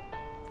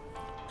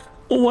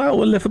 Oh, wow,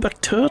 a leatherback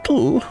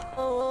turtle.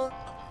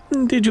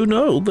 Did you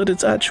know that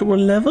its actual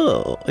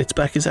leather? Its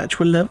back is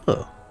actual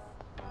leather.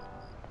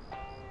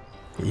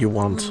 You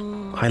want?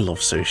 I love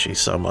sushi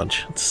so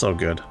much. It's so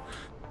good.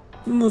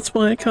 That's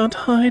why I can't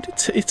hide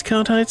it. It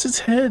can't hide its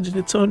head in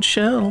its own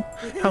shell.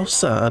 How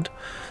sad.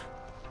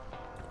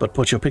 But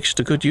put your picture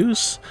to good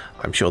use.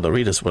 I'm sure the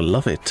readers will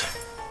love it.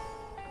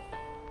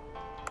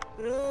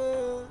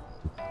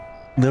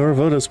 There are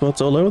photo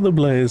spots all over the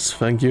place.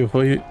 Thank you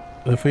for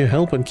your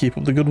help and keep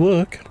up the good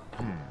work.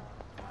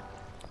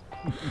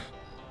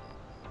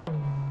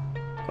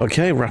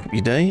 Okay, wrap up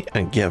your day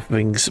and get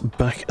things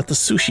back at the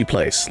sushi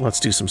place. Let's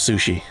do some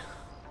sushi.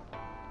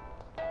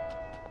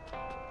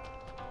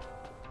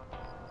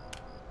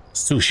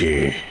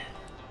 Sushi.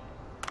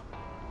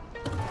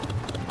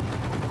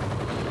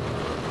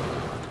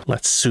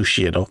 Let's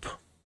sushi it up.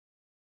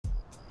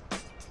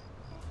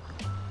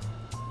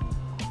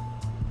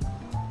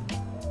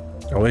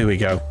 Oh, here we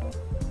go.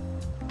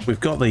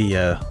 We've got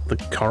the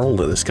coral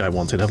that this guy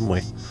wanted, haven't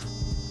we?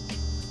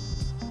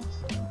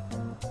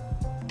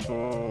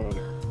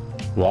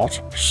 What?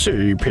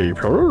 Sea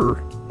people?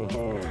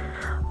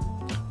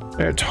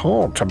 It's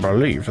hard to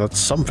believe that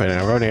something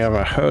I've only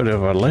ever heard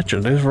of a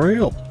legend is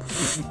real.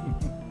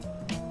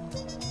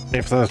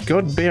 If there's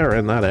good beer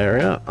in that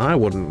area, I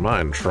wouldn't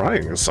mind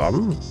trying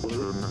some.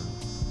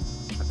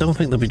 I don't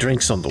think there'll be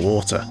drinks on the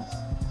water.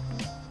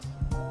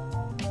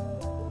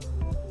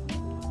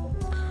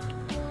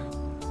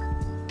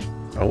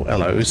 Oh,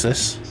 hello, who's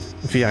this?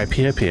 VIP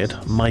appeared.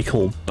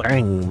 Michael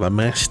Bang, the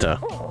master.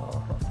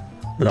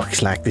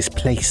 Looks like this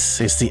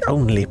place is the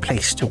only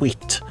place to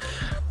eat.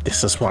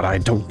 This is what I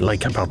don't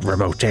like about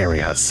remote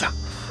areas.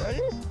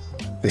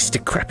 This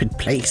decrepit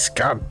place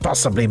can't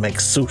possibly make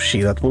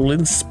sushi that will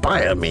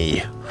inspire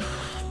me.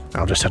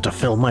 I'll just have to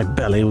fill my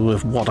belly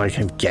with what I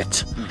can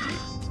get.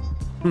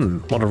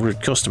 What a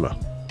rude customer.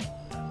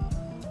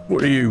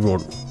 What do you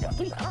want?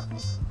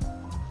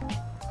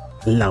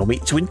 Allow me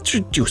to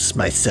introduce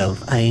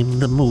myself. I'm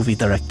the movie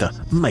director,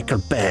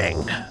 Michael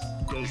Bang.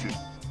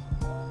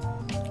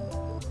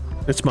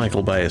 It's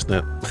Michael Bay, isn't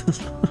it?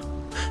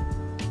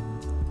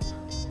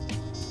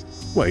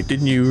 Wait,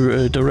 didn't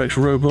you direct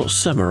Robot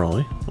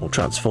Samurai or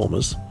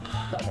Transformers?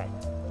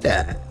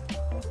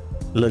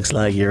 Looks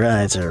like your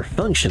eyes are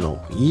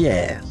functional.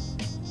 Yeah,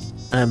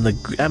 I'm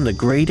the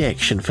great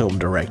action film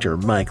director,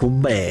 Michael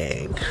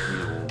Bang.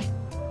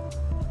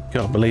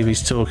 Can't believe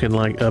he's talking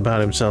about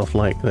himself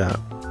like that.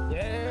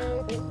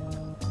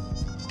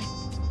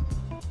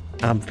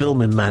 I'm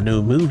filming my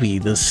new movie,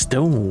 The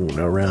Stone,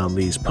 around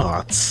these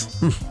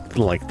parts.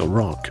 Like The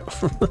Rock.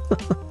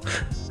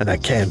 And I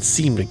can't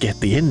seem to get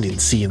the ending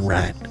scene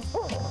right.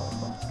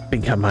 I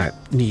think I might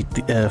need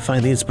to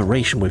find the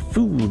inspiration with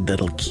food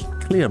that'll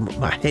clear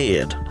my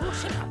head.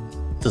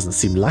 Doesn't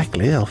seem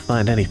likely I'll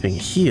find anything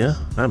here.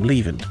 I'm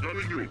leaving.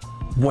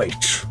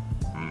 Wait.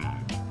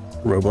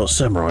 Robot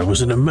Samurai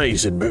was an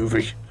amazing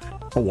movie.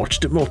 I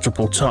watched it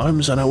multiple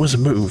times and I was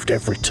moved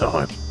every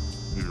time.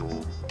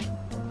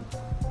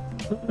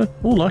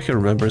 All I can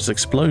remember is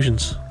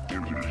explosions.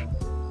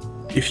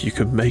 If you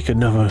could make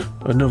another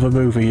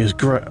movie as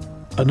great,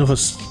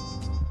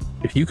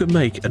 if you could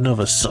make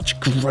another such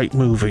great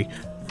movie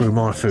through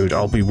my food,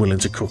 I'll be willing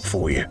to cook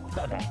for you.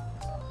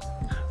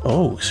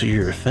 Oh, so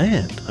you're a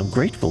fan? I'm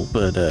grateful,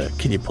 but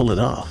can you pull it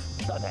off?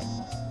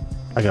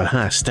 I got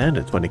high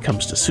standards when it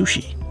comes to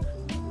sushi.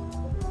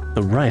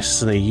 The rice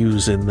they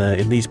use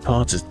in these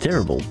parts is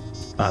terrible,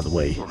 by the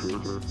way.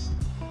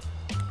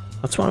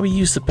 That's why we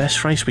use the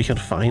best rice we can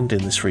find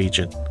in this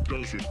region.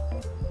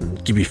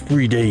 Give me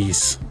 3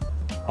 days.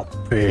 I'll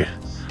prepare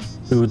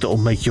food that'll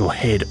make your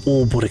head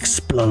all but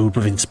explode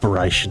with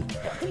inspiration.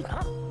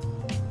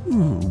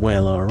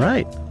 Well,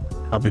 alright.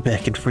 I'll be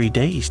back in 3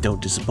 days.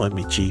 Don't disappoint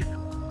me, Chief.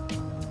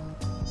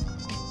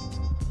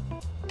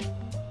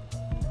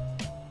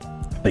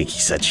 I think he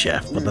said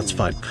chef, but that's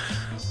fine.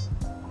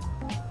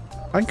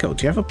 Franco,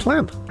 do you have a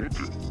plan?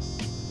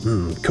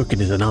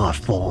 Cooking is an art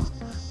form.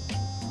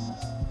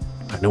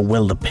 I know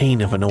well the pain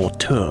of an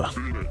auteur.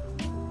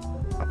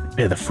 I'll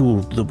prepare the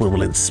food that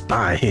will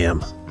inspire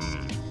him.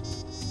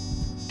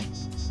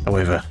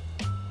 However,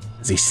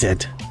 as he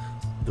said,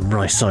 the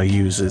rice I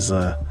use is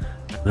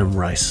Platinum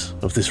rice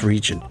of this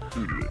region.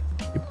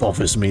 It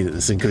bothers me that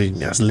this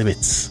ingredient has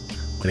limits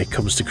when it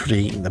comes to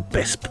creating the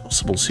best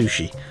possible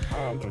sushi.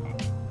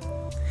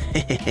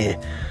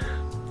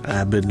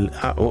 I've been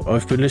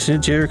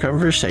listening to your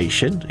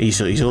conversation.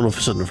 He's all of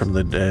a sudden from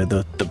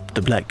the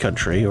Black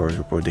Country or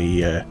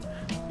the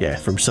yeah,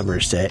 from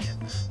Somerset.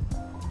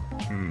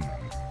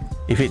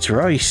 If it's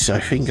rice, I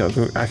think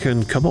I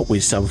can come up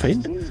with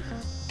something.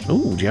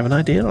 Oh, do you have an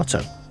idea,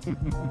 Otto?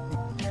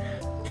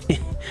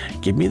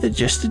 Give me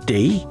just a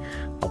day.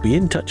 I'll be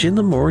in touch in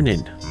the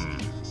morning.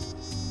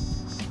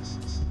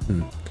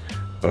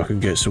 I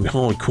can get some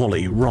high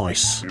quality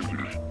rice.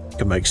 I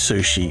can make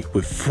sushi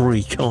with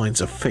 3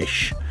 kinds of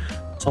fish: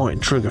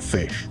 Titan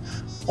triggerfish,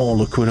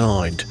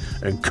 harlequinide,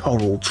 and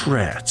coral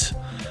trout.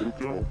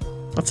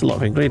 That's a lot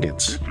of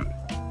ingredients.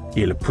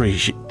 He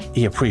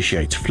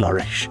appreciates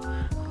flourish.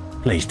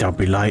 Please don't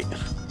be late.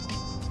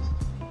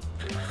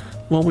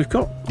 Well, we've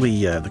got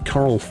the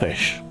coral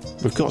fish.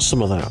 We've got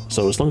some of that.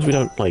 So as long as we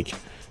don't, like,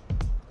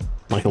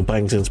 Michael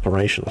Bang's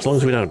inspiration, as long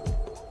as we don't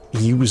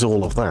use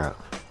all of that.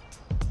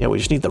 Yeah, we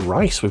just need the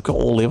rice. We've got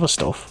all the other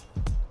stuff.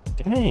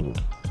 Dang.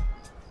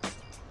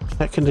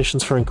 Set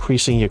conditions for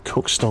increasing your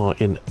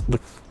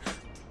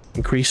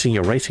increasing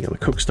your rating in the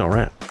Cookstar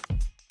app.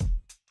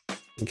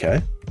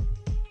 Okay.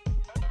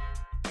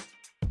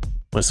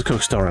 Where's the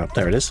Cookstar app?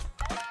 There it is.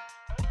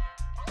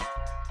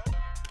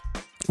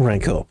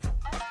 Rank up.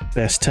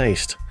 Best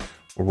taste.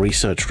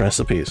 Research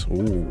recipes.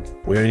 Ooh,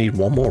 we only need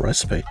one more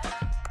recipe.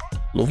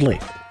 Lovely.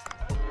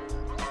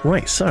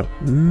 Right, so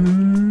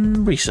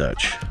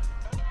research.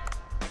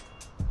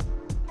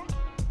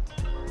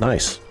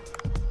 Nice.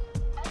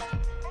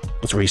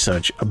 Let's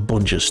research a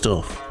bunch of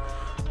stuff.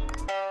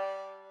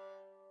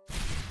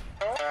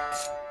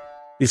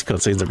 These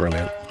cutscenes are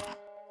brilliant.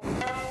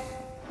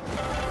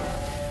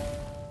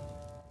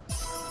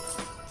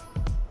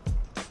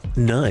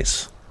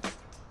 Nice.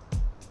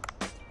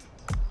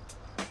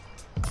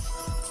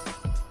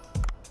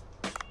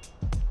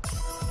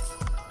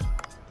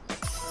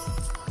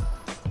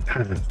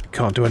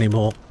 Can't do any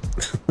more.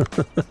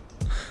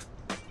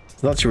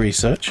 So that's your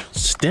research.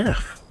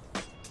 Staff.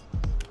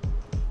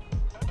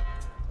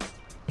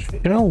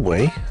 Shall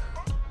we?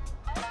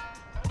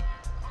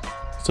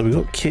 So we've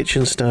got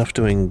kitchen staff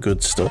doing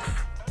good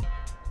stuff.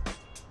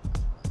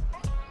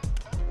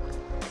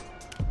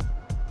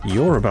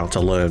 You're about to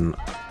learn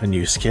a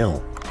new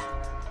skill.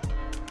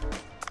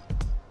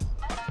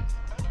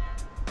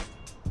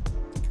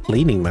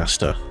 Cleaning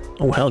master.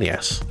 Oh, hell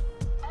yes.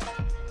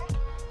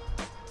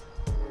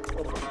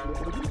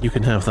 You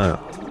can have that.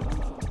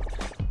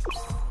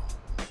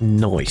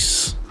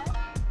 Nice.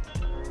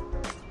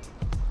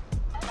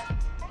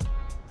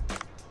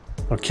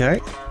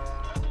 Okay.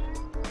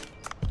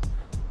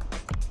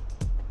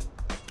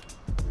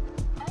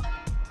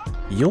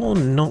 You're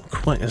not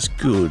quite as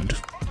good.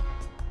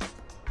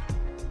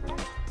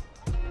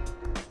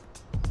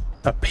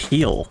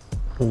 Appeal.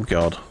 Oh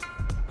god.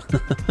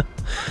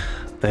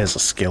 There's a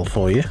skill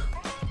for you.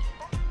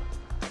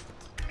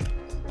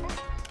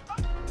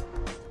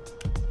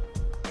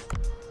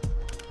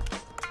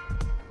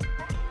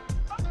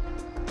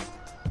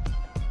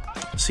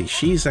 See,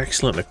 she's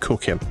excellent at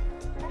cooking.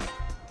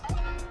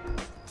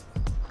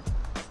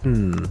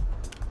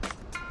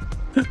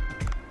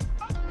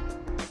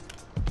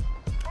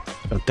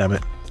 Oh, damn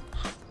it.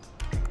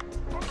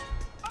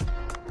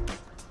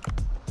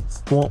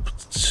 Swap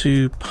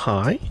to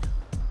Pie.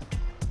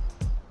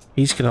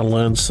 He's gonna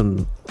learn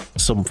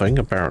something,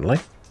 apparently.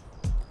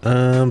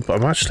 But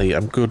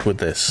I'm good with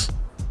this.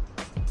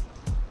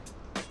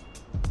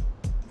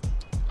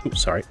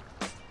 Oops, sorry.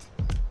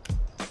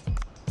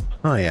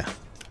 Oh, yeah.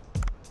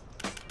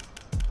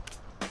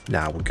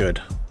 Nah, we're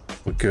good.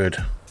 We're good.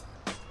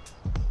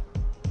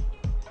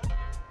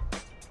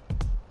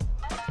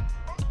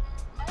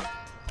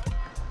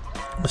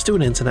 Let's do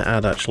an internet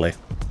ad, actually.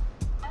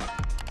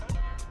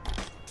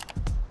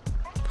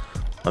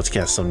 Let's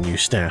get some new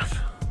staff.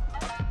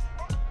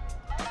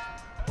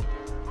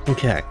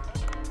 Okay.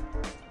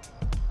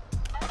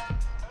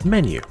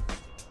 Menu.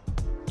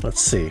 Let's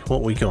see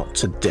what we got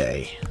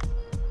today.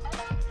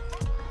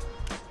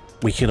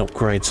 We can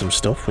upgrade some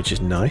stuff, which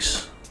is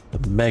nice.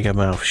 The Mega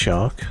Mouth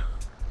Shark.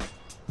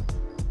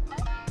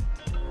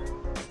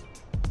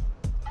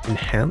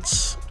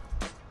 Enhance.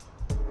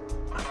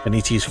 I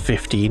need to use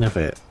 15 of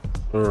it.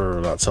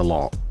 That's a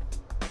lot.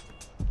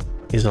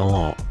 Is a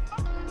lot.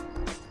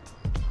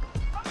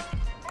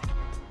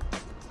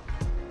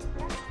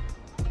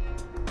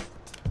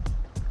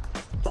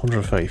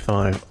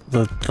 $135.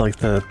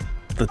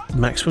 The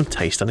maximum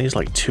taste on it is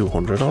like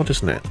 200 odd,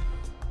 isn't it?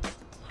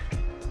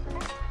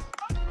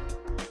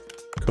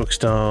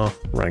 Cookstar,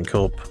 rank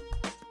up,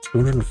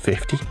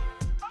 250.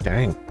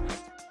 Dang.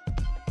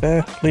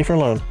 Leave her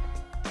alone.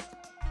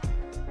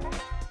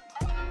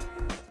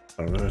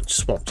 I'm gonna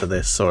swap to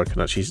this so I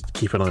can actually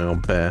keep an eye on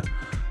Bear.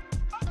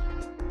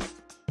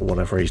 Or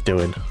whatever he's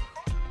doing.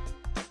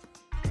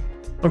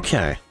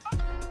 Okay.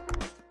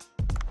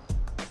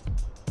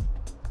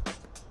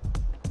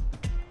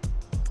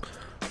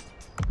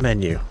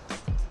 Menu.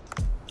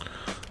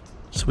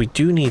 So we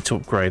do need to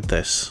upgrade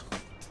this.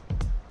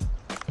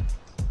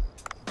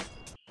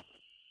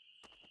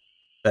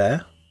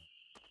 Bear?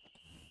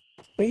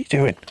 What are you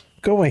doing?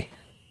 Go away.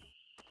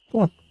 Go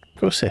on,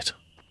 go sit.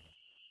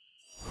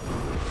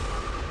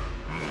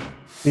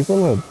 Leave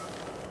alone.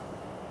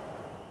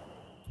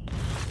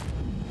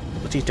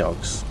 Bloody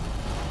dogs.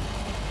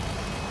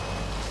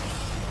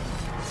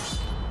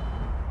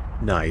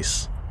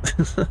 Nice.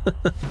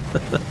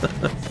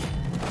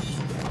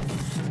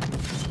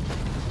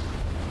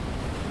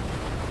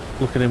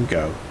 Look at him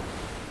go.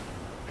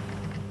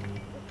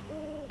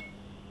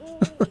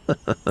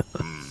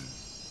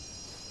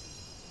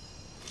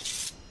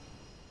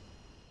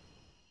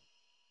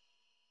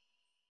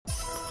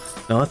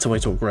 Now that's a way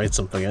to upgrade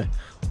something, eh?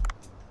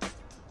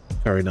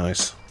 Very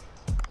nice.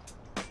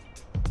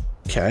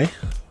 Okay.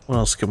 What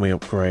else can we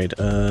upgrade?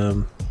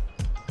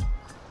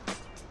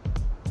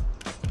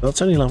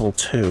 That's only level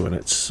 2 and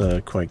it's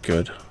quite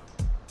good.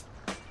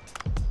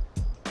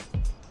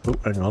 Oh,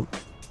 hang on.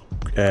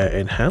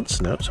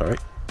 Enhance? No, sorry.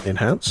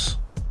 Enhance?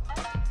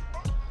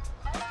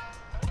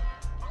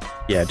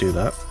 Yeah, do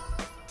that.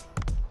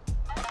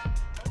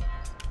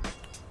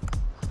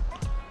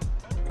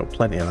 Got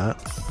plenty of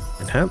that.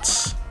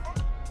 Enhance.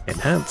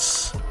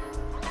 Enhance.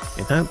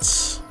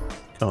 Enhance.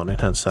 Can't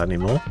enhance that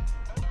anymore.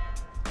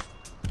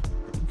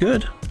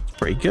 Good.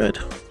 Pretty good.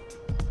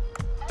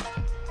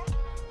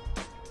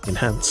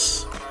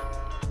 Enhance.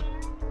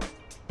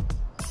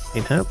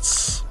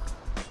 Enhance.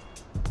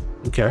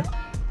 Okay.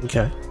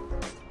 Okay.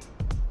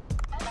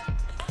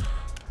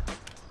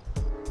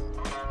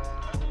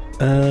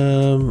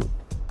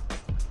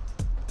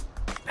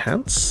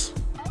 Enhance?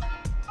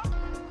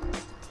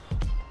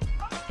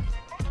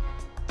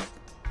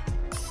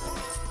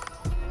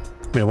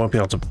 I mean, I won't be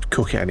able to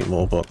cook it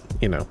anymore, but,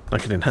 you know, I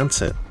can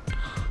enhance it.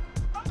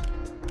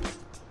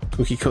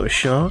 Cookie cutter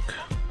shark.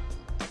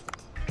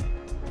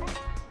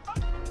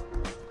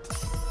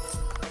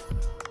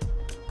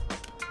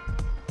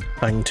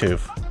 Fang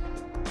tooth.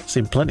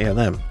 Seen plenty of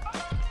them.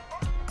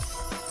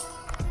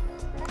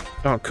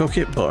 Can't cook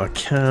it, but I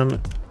can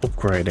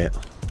upgrade it.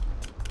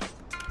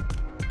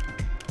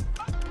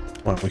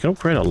 Well, we can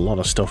upgrade a lot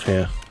of stuff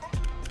here.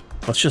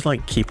 Let's just,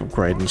 like, keep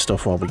upgrading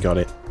stuff while we got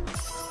it.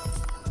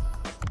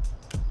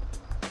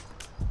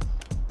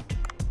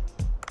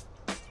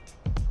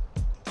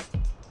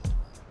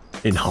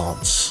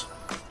 Enhance.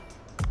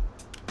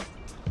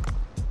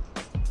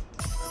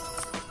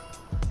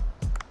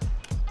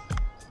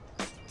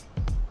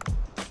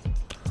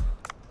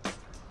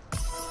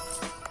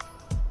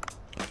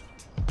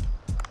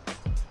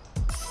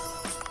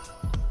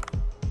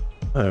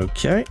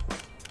 Okay.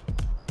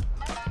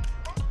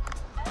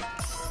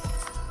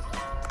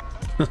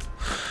 I'm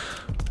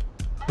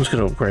just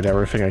going to upgrade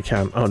everything I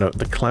can. Oh no,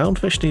 the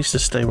clownfish needs to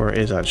stay where it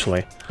is.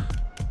 Actually,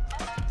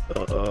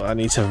 I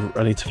need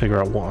to figure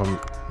out what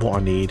I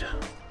need.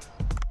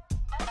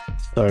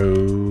 So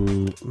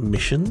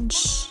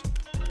missions,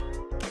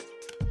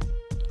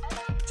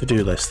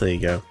 to-do list. There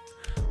you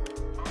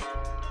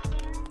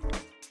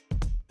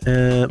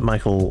go.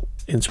 Michael,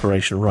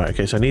 inspiration. Right.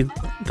 Okay. So I need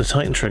the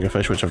Titan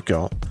triggerfish, which I've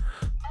got.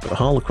 Got the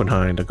Harlequin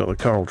hind. I've got the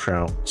coral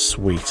trout.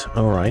 Sweet.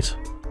 All right. So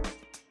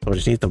I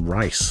just need the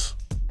rice.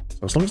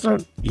 So as long as I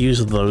don't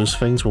use those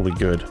things, we'll be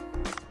good.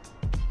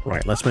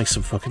 Right, let's make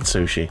some fucking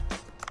sushi.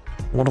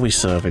 What are we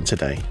serving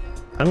today?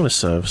 I'm going to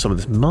serve some of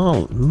this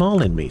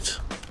marlin meat.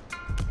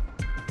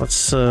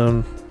 Let's,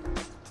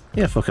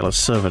 yeah, fuck it, let's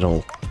serve it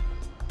all.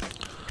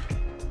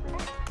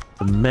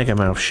 The mega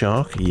mouth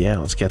shark. Yeah,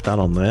 let's get that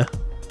on there.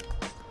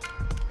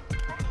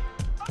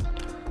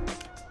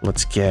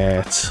 Let's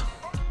get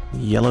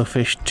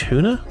yellowfish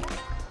tuna.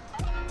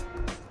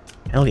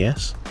 Hell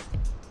yes.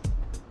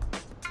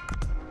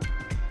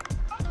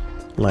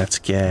 Let's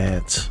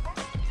get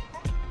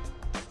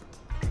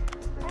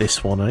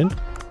this one in.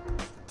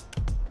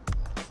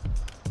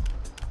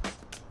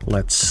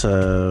 Let's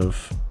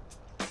serve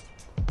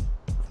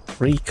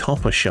 3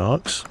 copper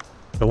sharks.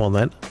 Go on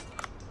then.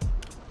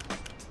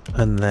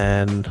 And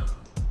then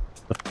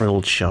the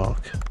frilled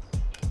shark.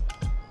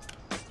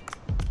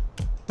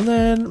 And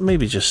then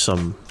maybe just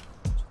some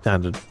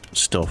standard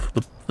stuff.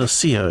 The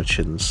sea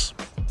urchins.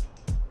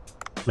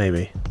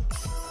 Maybe.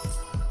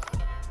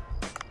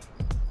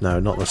 No,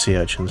 not the sea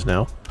urchins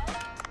now.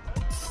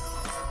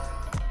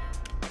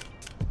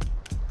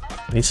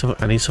 I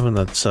need something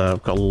that's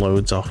got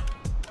loads of.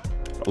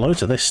 Got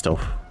loads of this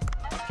stuff.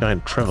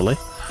 Giant trevally.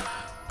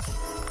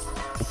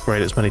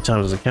 Upgrade it as many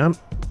times as I can.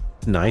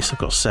 Nice, I've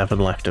got 7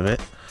 left of it.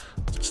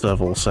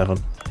 Serve all 7.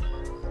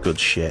 Good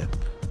shit.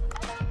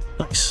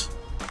 Nice.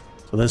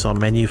 So there's our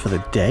menu for the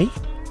day.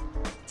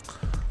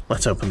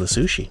 Let's open the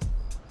sushi.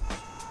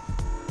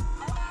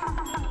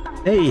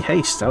 Hey,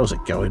 Haste, how's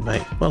it going,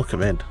 mate?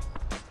 Welcome in.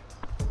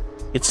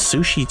 It's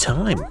sushi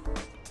time.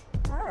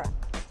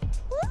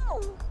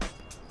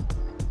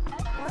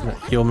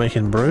 You're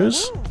making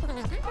brews?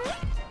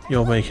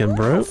 You're making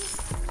brew?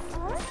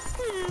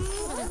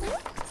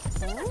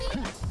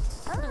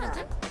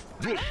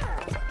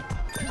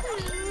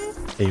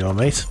 Here you are,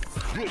 mate.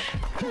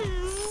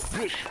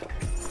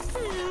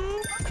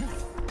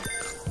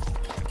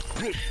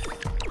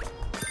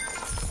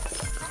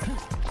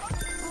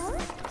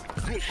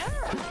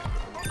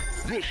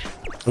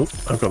 Oh,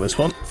 I've got this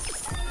one.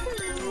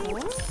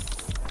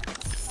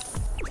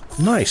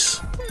 Nice.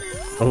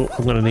 Oh,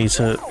 I'm gonna need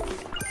to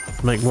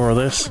make more of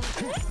this.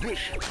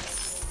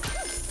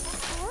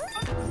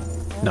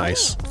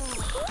 Nice.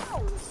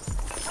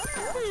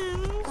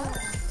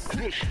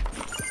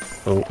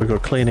 Oh, we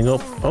got cleaning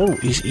up. Oh,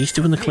 he's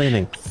doing the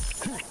cleaning.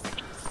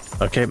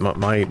 Okay,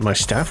 my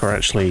staff are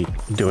actually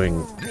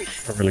doing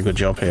a really good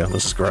job here.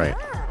 This is great.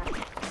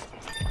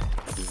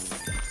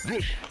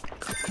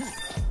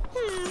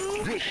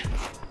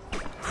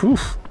 Whew.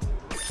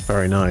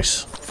 Very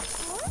nice.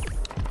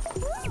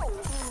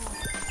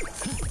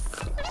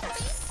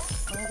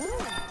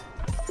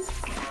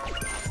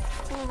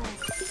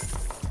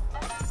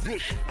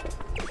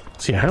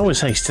 So yeah, how was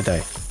Haste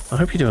today? I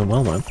hope you're doing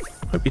well, man.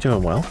 Hope you're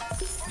doing well.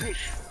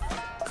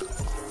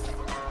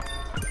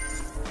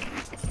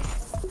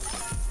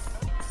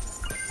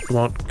 Come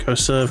on, go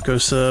serve, go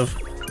serve.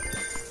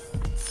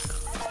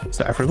 Is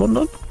that everyone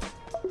done?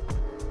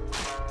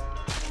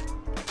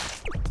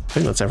 I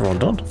think that's everyone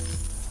done.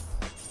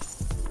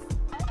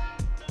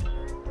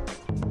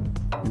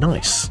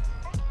 Nice.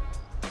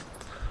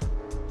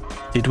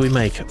 Did we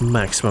make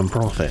maximum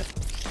profit?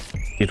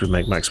 Did we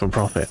make maximum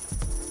profit?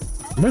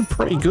 We made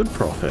pretty good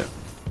profit.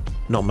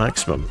 Not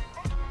maximum.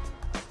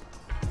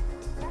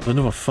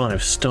 Another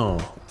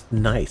 5-star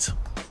night.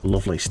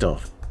 Lovely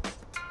stuff.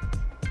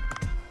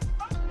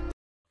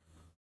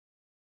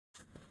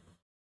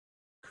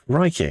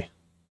 Crikey.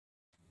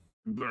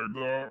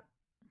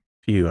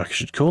 Phew, I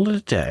should call it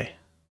a day.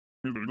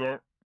 The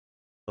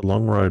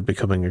long road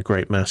becoming a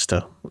great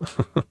master.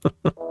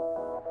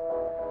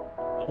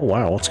 Oh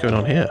wow, what's going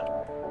on here?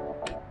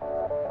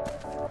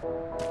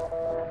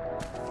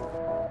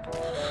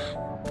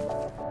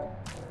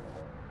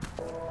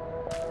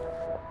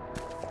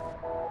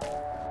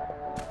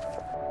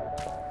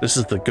 This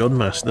is the gun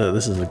master,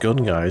 this is the gun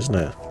guy, isn't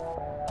it?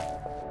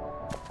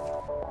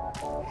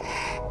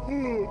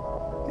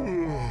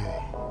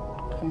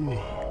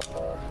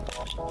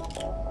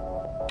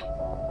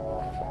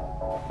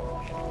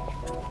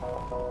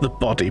 The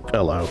body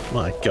pillow,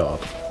 my god.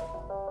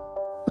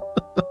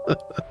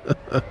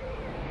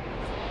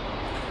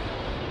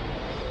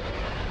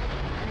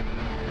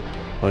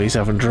 Oh, he's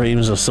having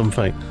dreams or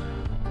something.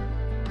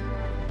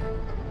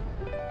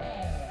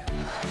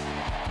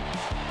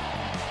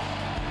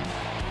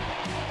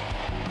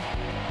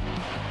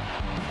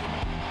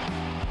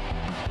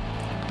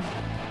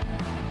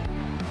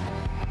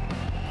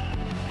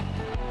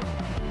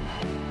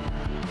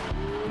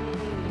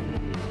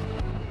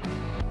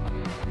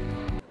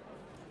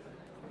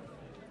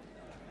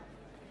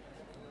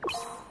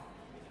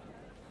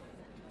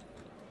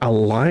 A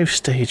live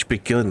stage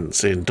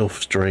begins in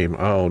Duff's dream.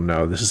 Oh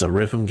no, this is a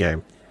rhythm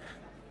game.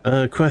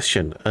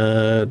 Question.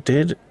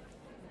 Did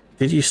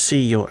you see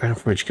your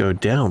average go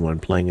down when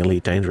playing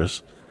Elite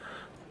Dangerous?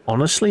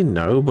 Honestly,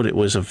 no, but it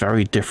was a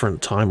very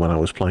different time when I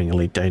was playing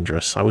Elite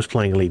Dangerous. I was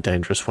playing Elite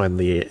Dangerous when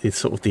the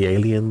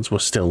aliens were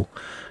still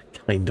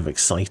kind of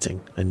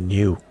exciting and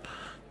new.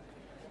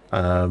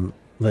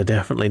 They're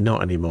definitely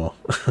not anymore.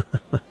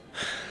 I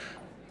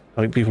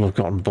think people have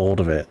gotten bored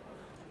of it.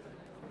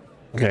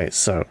 Okay,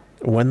 so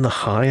when the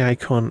high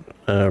icon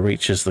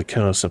reaches the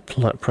cursor,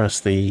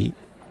 press the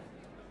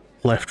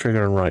left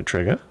trigger and right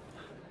trigger.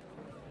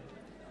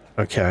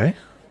 Okay.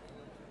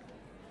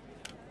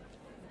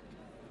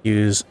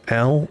 Use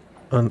L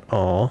and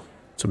R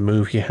to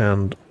move your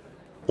hand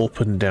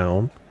up and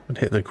down and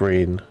hit the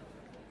green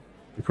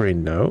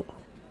note.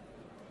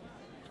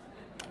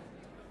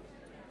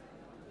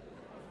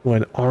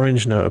 When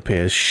orange note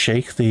appears,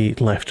 shake the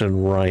left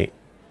and right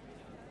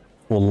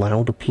for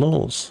loud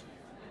applause.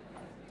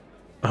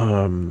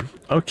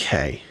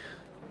 Okay.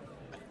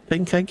 I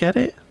think I get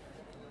it.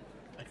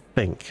 I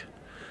think.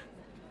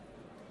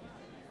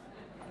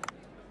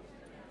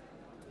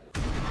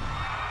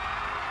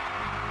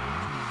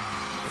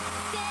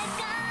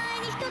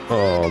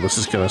 Oh, this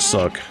is gonna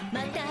suck.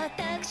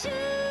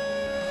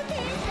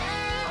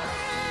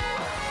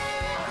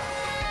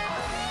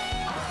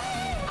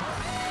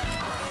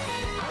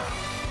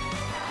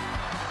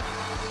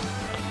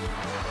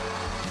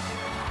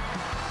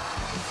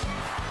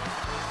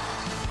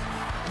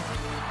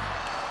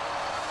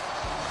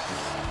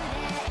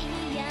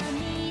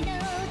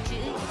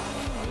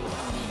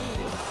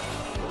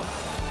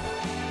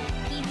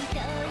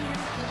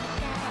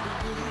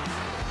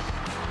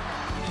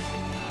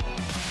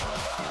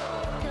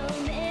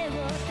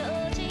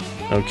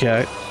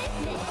 Okay.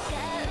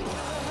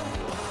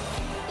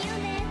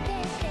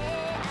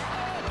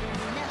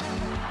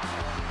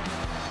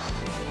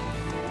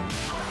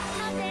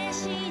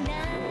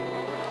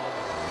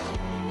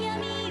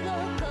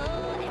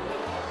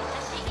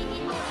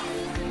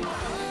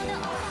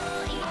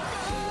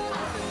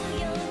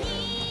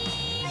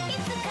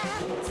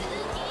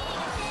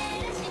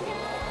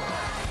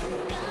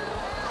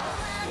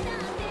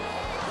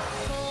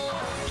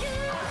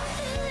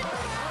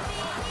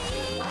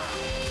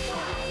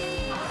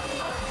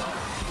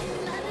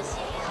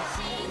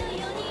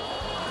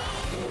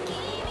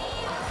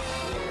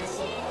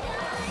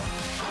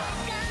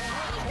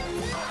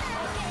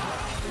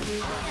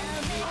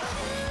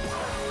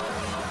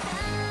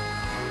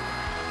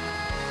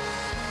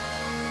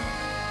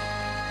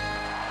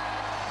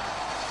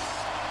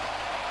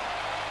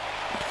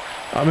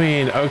 I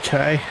mean,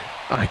 okay.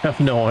 I have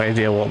no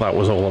idea what that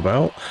was all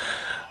about.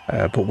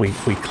 But we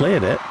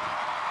cleared it.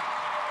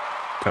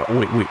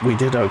 We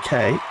did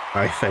okay,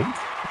 I think.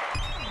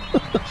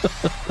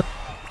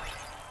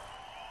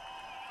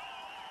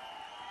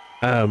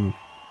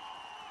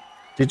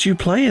 Did you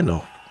play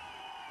enough?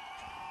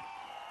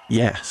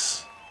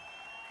 Yes.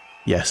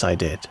 Yes, I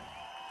did.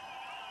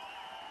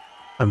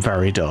 I'm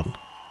very done.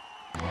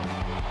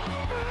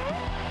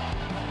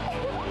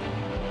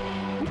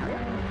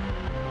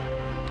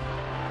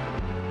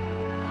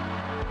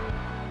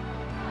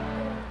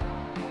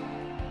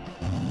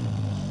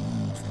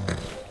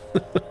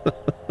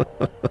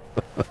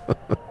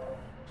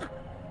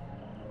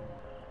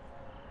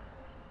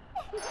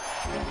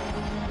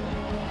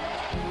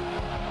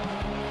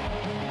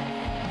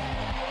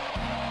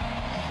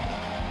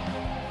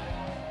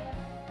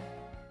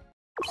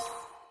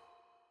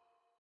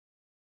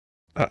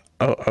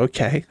 Oh,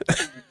 okay.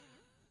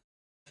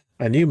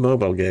 A new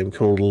mobile game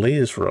called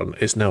Lee's Run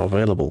is now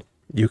available.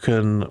 You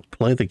can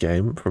play the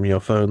game from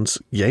your phone's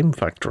game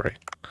factory.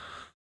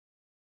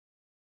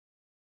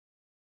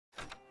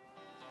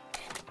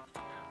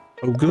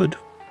 Oh, good.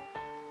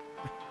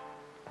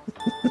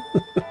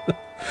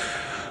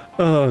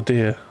 Oh,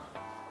 dear.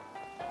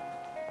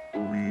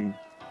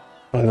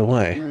 By the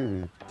way,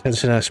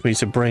 Tenzin asked me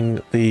to bring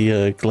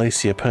the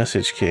Glacier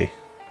Passage key.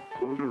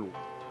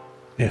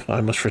 If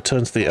I must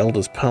return to the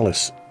Elder's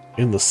Palace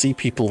in the Sea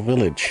People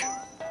Village.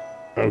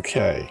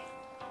 Okay.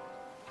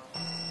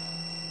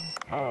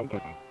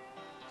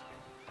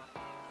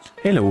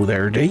 Hello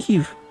there,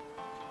 Dave.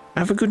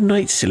 Have a good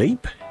night's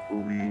sleep?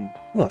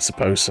 Well, I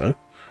suppose so.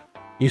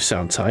 You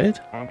sound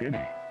tired.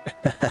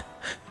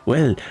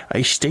 Well,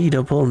 I stayed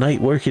up all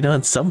night working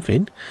on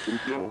something.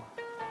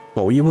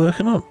 What were you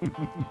working on?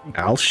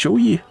 I'll show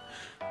you.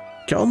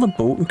 Get on the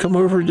boat and come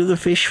over to the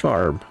fish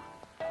farm.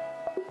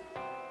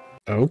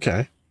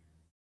 Okay.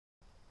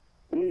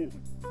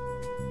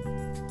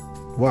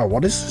 Wow,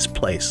 what is this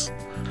place?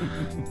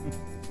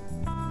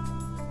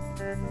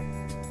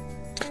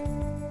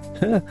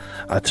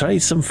 I tried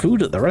some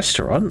food at the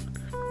restaurant.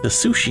 The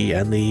sushi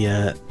and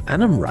the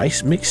anam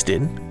rice mixed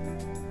in.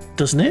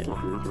 Doesn't it?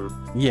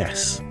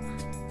 Yes.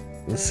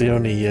 That's the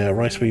only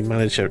rice we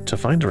managed to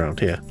find around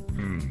here.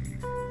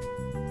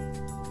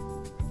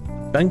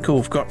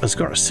 Banco has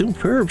got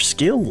superb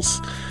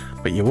skills,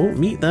 but you won't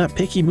meet that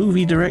picky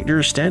movie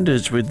director's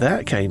standards with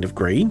that kind of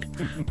grain.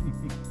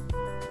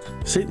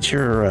 Since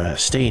you're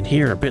staying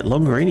here a bit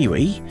longer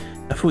anyway,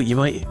 I thought you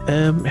might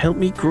help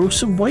me grow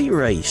some white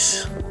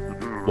rice.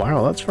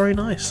 Wow, that's very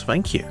nice,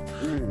 thank you.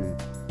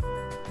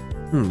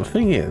 The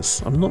thing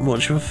is, I'm not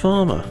much of a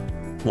farmer.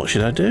 What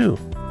should I do?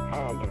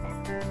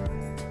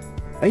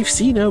 I've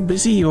seen how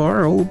busy you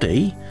are all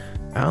day.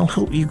 I'll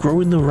help you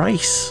grow in the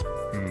rice.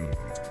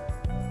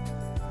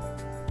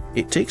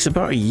 It takes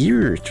about a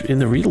year in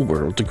the real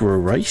world to grow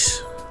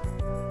rice.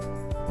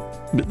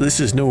 But this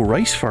is no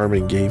rice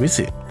farming game, is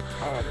it?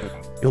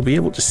 You'll be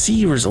able to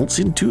see results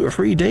in 2 or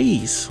 3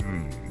 days.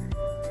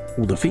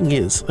 Well, the thing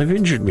is, I've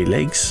injured my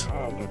legs.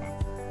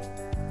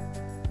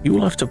 You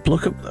will have to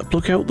pluck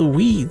out the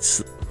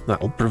weeds.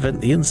 That'll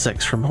prevent the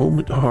insects from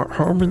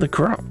harming the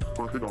crop.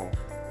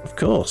 Of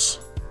course.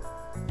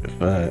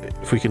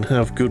 If we can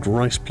have good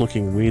rice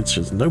plucking weeds,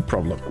 there's no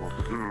problem.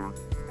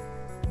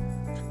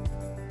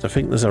 I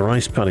think there's a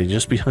rice paddy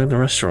just behind the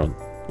restaurant.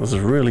 This is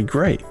really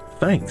great.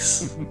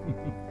 Thanks.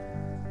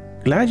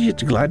 Glad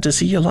to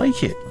see you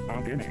like it.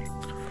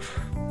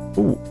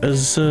 Oh,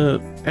 as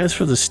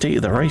for the state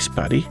of the rice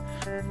paddy,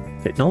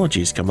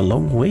 technology's come a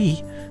long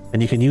way,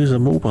 and you can use a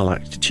mobile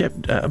app to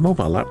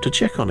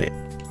check on it.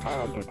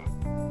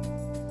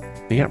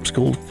 The app's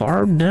called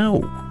Farm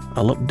Now.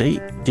 I'll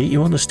update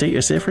you on the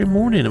status every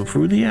morning and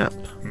through the app.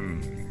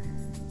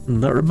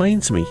 And that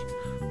reminds me,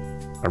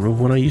 I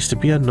remember when I used to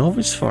be a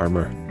novice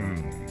farmer.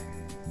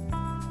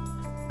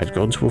 I'd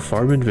gone to a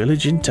farming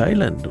village in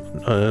Thailand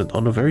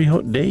on a very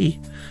hot day.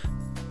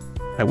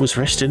 I was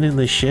resting in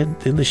the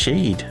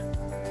shade.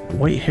 A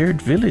white-haired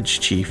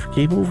village chief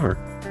came over,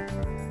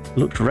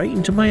 looked right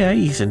into my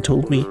eyes and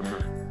told me,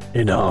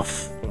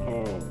 "Enough.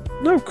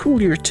 Now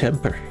cool your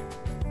temper."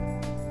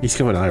 He's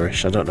coming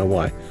Irish, I don't know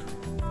why.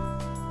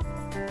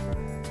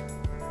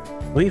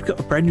 We've got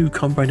a brand new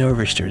combine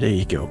harvester, there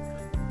you go.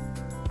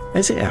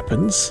 As it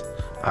happens,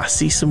 I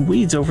see some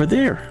weeds over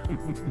there.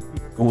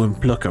 Go and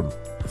pluck them.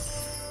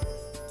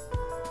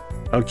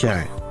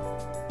 Okay.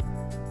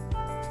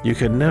 You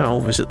can now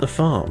visit the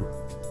farm.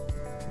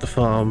 The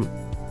farm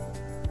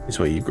is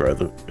where you grow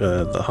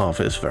the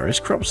harvest various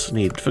crops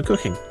needed for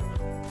cooking.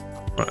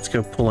 Right, let's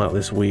go pull out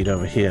this weed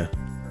over here.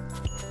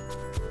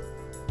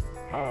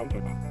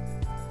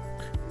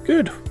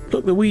 Good.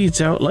 Pluck the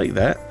weeds out like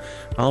that.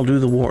 I'll do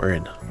the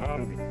watering.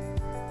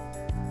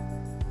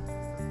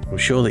 I'm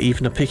sure that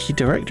even a picky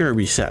director will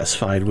be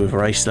satisfied with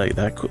rice like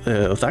that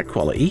of that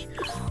quality.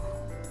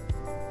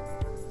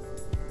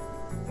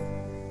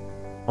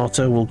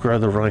 Otto will grow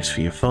the rice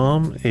for your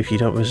farm. If you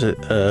don't visit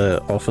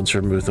often to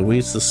remove the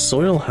weeds, the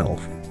soil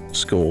health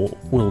score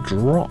will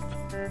drop.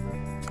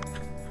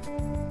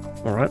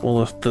 Alright,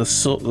 well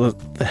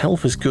the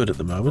health is good at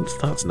the moment,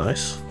 that's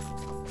nice.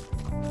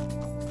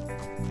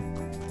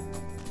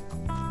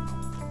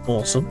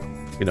 Awesome.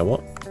 You know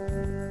what?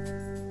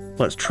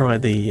 Let's try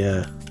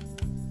the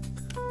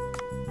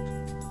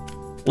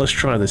let's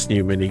try this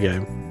new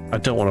minigame. I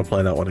don't want to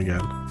play that one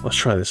again. Let's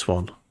try this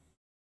one.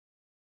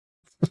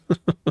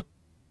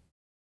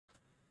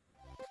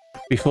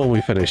 Before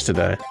we finish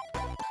today.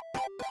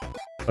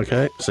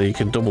 Okay, so you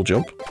can double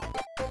jump.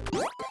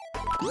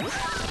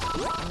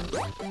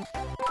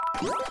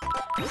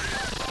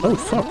 Oh,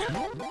 fuck.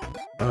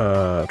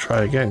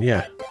 Try again,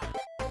 yeah.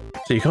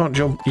 So you can't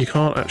jump, you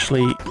can't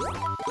actually... You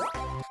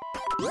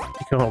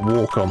can't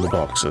walk on the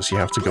boxes, you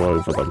have to go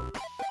over them.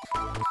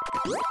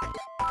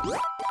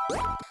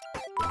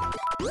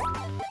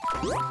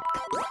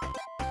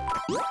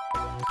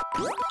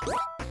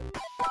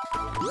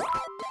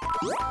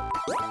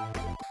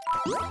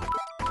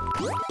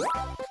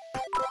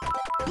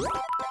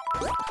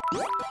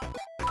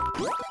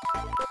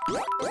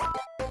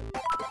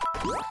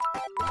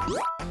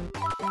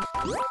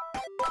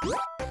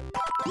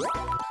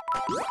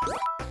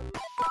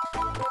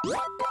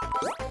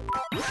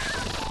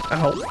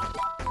 Ow.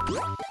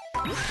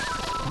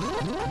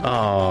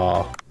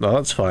 Oh, no,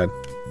 that's fine.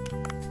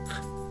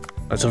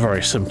 That's a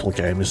very simple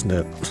game, isn't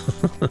it?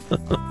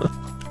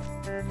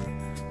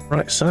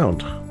 Right,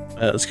 sound.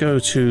 Let's go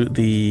to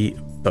the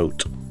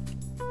boat.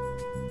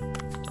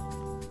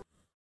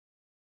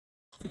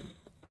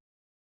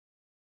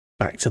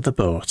 Back to the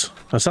boat.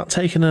 Has that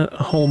taken a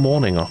whole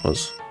morning off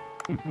us?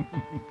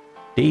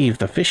 Steve,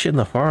 the fish in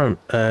the farm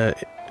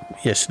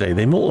yesterday,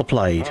 they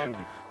multiplied.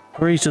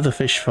 Hurry to the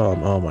fish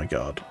farm. Oh my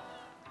god.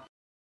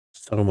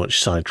 So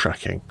much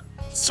sidetracking.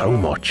 So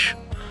much.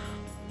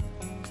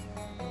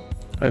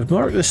 I've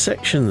marked the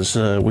sections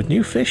with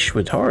new fish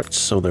with hearts,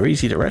 so they're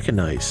easy to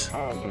recognize.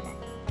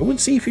 Go and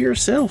see for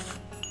yourself.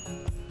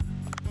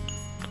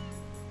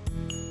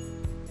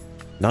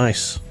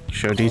 Nice.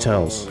 Show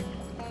details.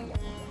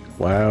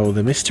 Wow,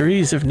 the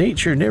mysteries of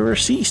nature never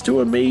cease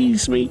to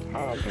amaze me.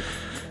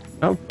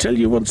 I'll tell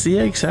you once the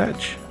eggs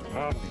hatch.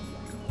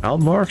 I'll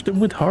mark them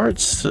with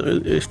hearts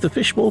if the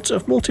fish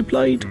have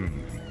multiplied.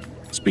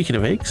 Speaking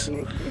of eggs,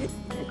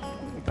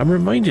 I'm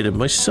reminded of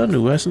my son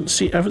who I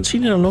haven't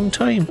seen in a long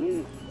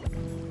time.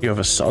 You have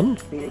a son?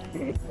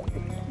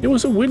 It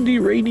was a windy,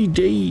 rainy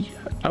day.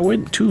 I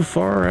went too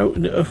far out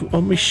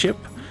on my ship,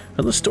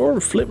 and the storm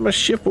flipped my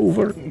ship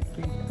over.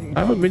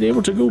 I haven't been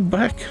able to go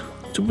back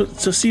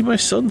to see my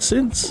son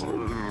since.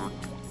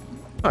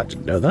 I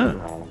didn't know that.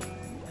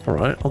 All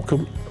right,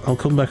 I'll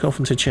come back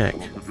often to check.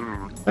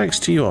 Thanks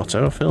to you,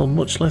 Otto, I feel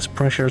much less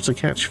pressure to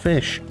catch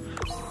fish.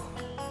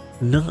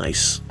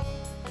 Nice.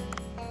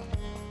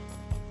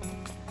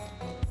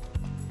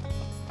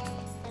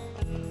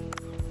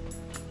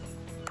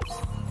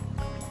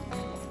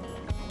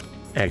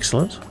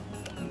 Excellent.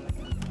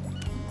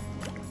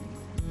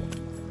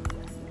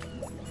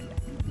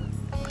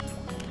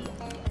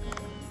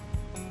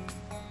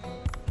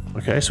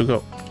 Okay, so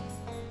we've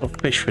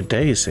got fish for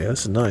days here.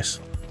 This is nice.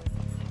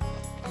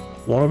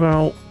 What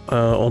about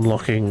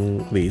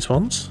unlocking these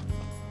ones?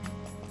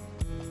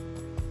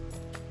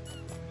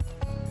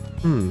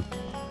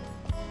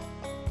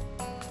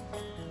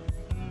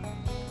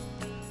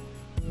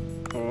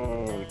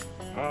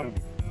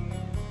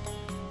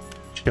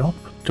 Shop?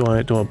 Do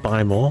I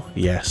buy more?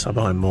 Yes, I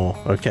buy more.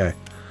 Okay.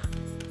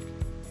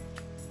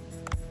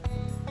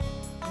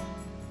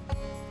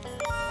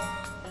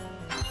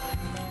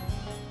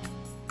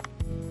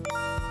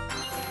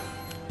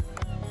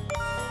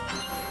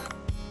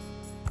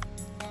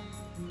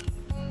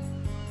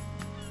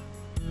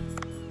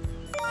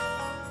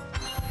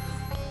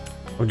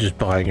 I'm just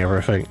buying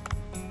everything.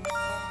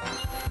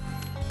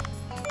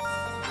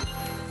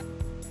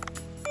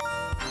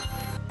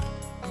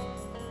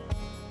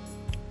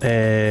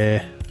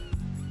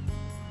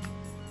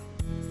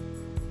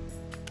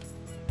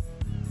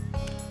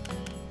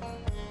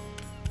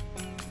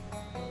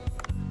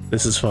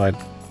 This is fine.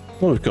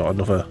 Well, we've got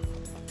another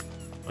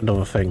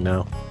thing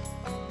now.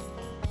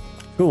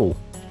 Cool.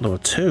 Number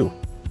 2.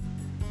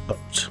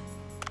 Boat.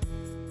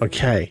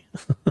 Okay.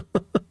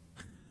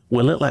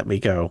 Will it let me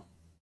go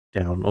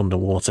down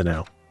underwater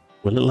now?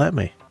 Will it let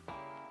me?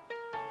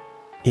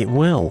 It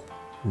will.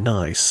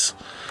 Nice.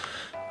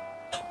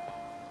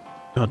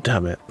 God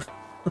damn it.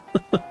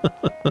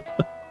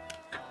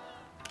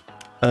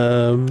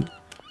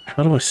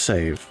 How do I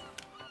save?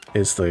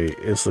 Is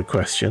the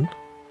question.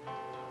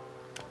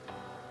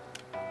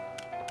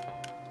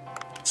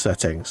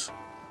 Settings.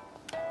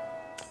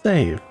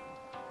 Save.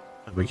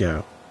 There we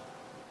go.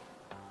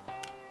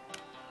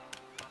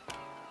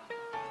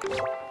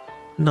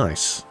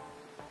 Nice.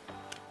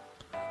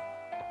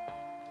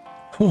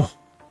 Whew.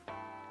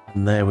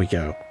 And there we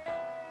go.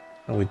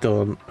 And we've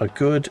done a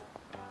good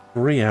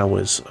 3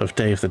 hours of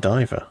Dave the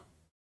Diver,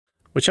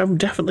 which I'm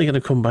definitely going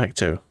to come back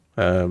to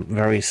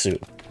very soon.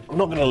 I'm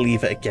not going to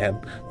leave it again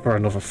for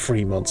another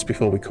 3 months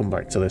before we come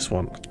back to this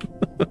one.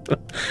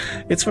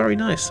 It's very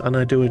nice, and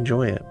I do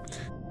enjoy it.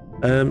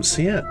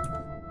 So yeah,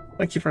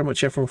 thank you very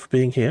much everyone for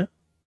being here.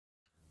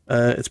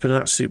 It's been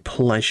an absolute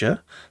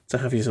pleasure to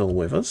have you all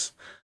with us.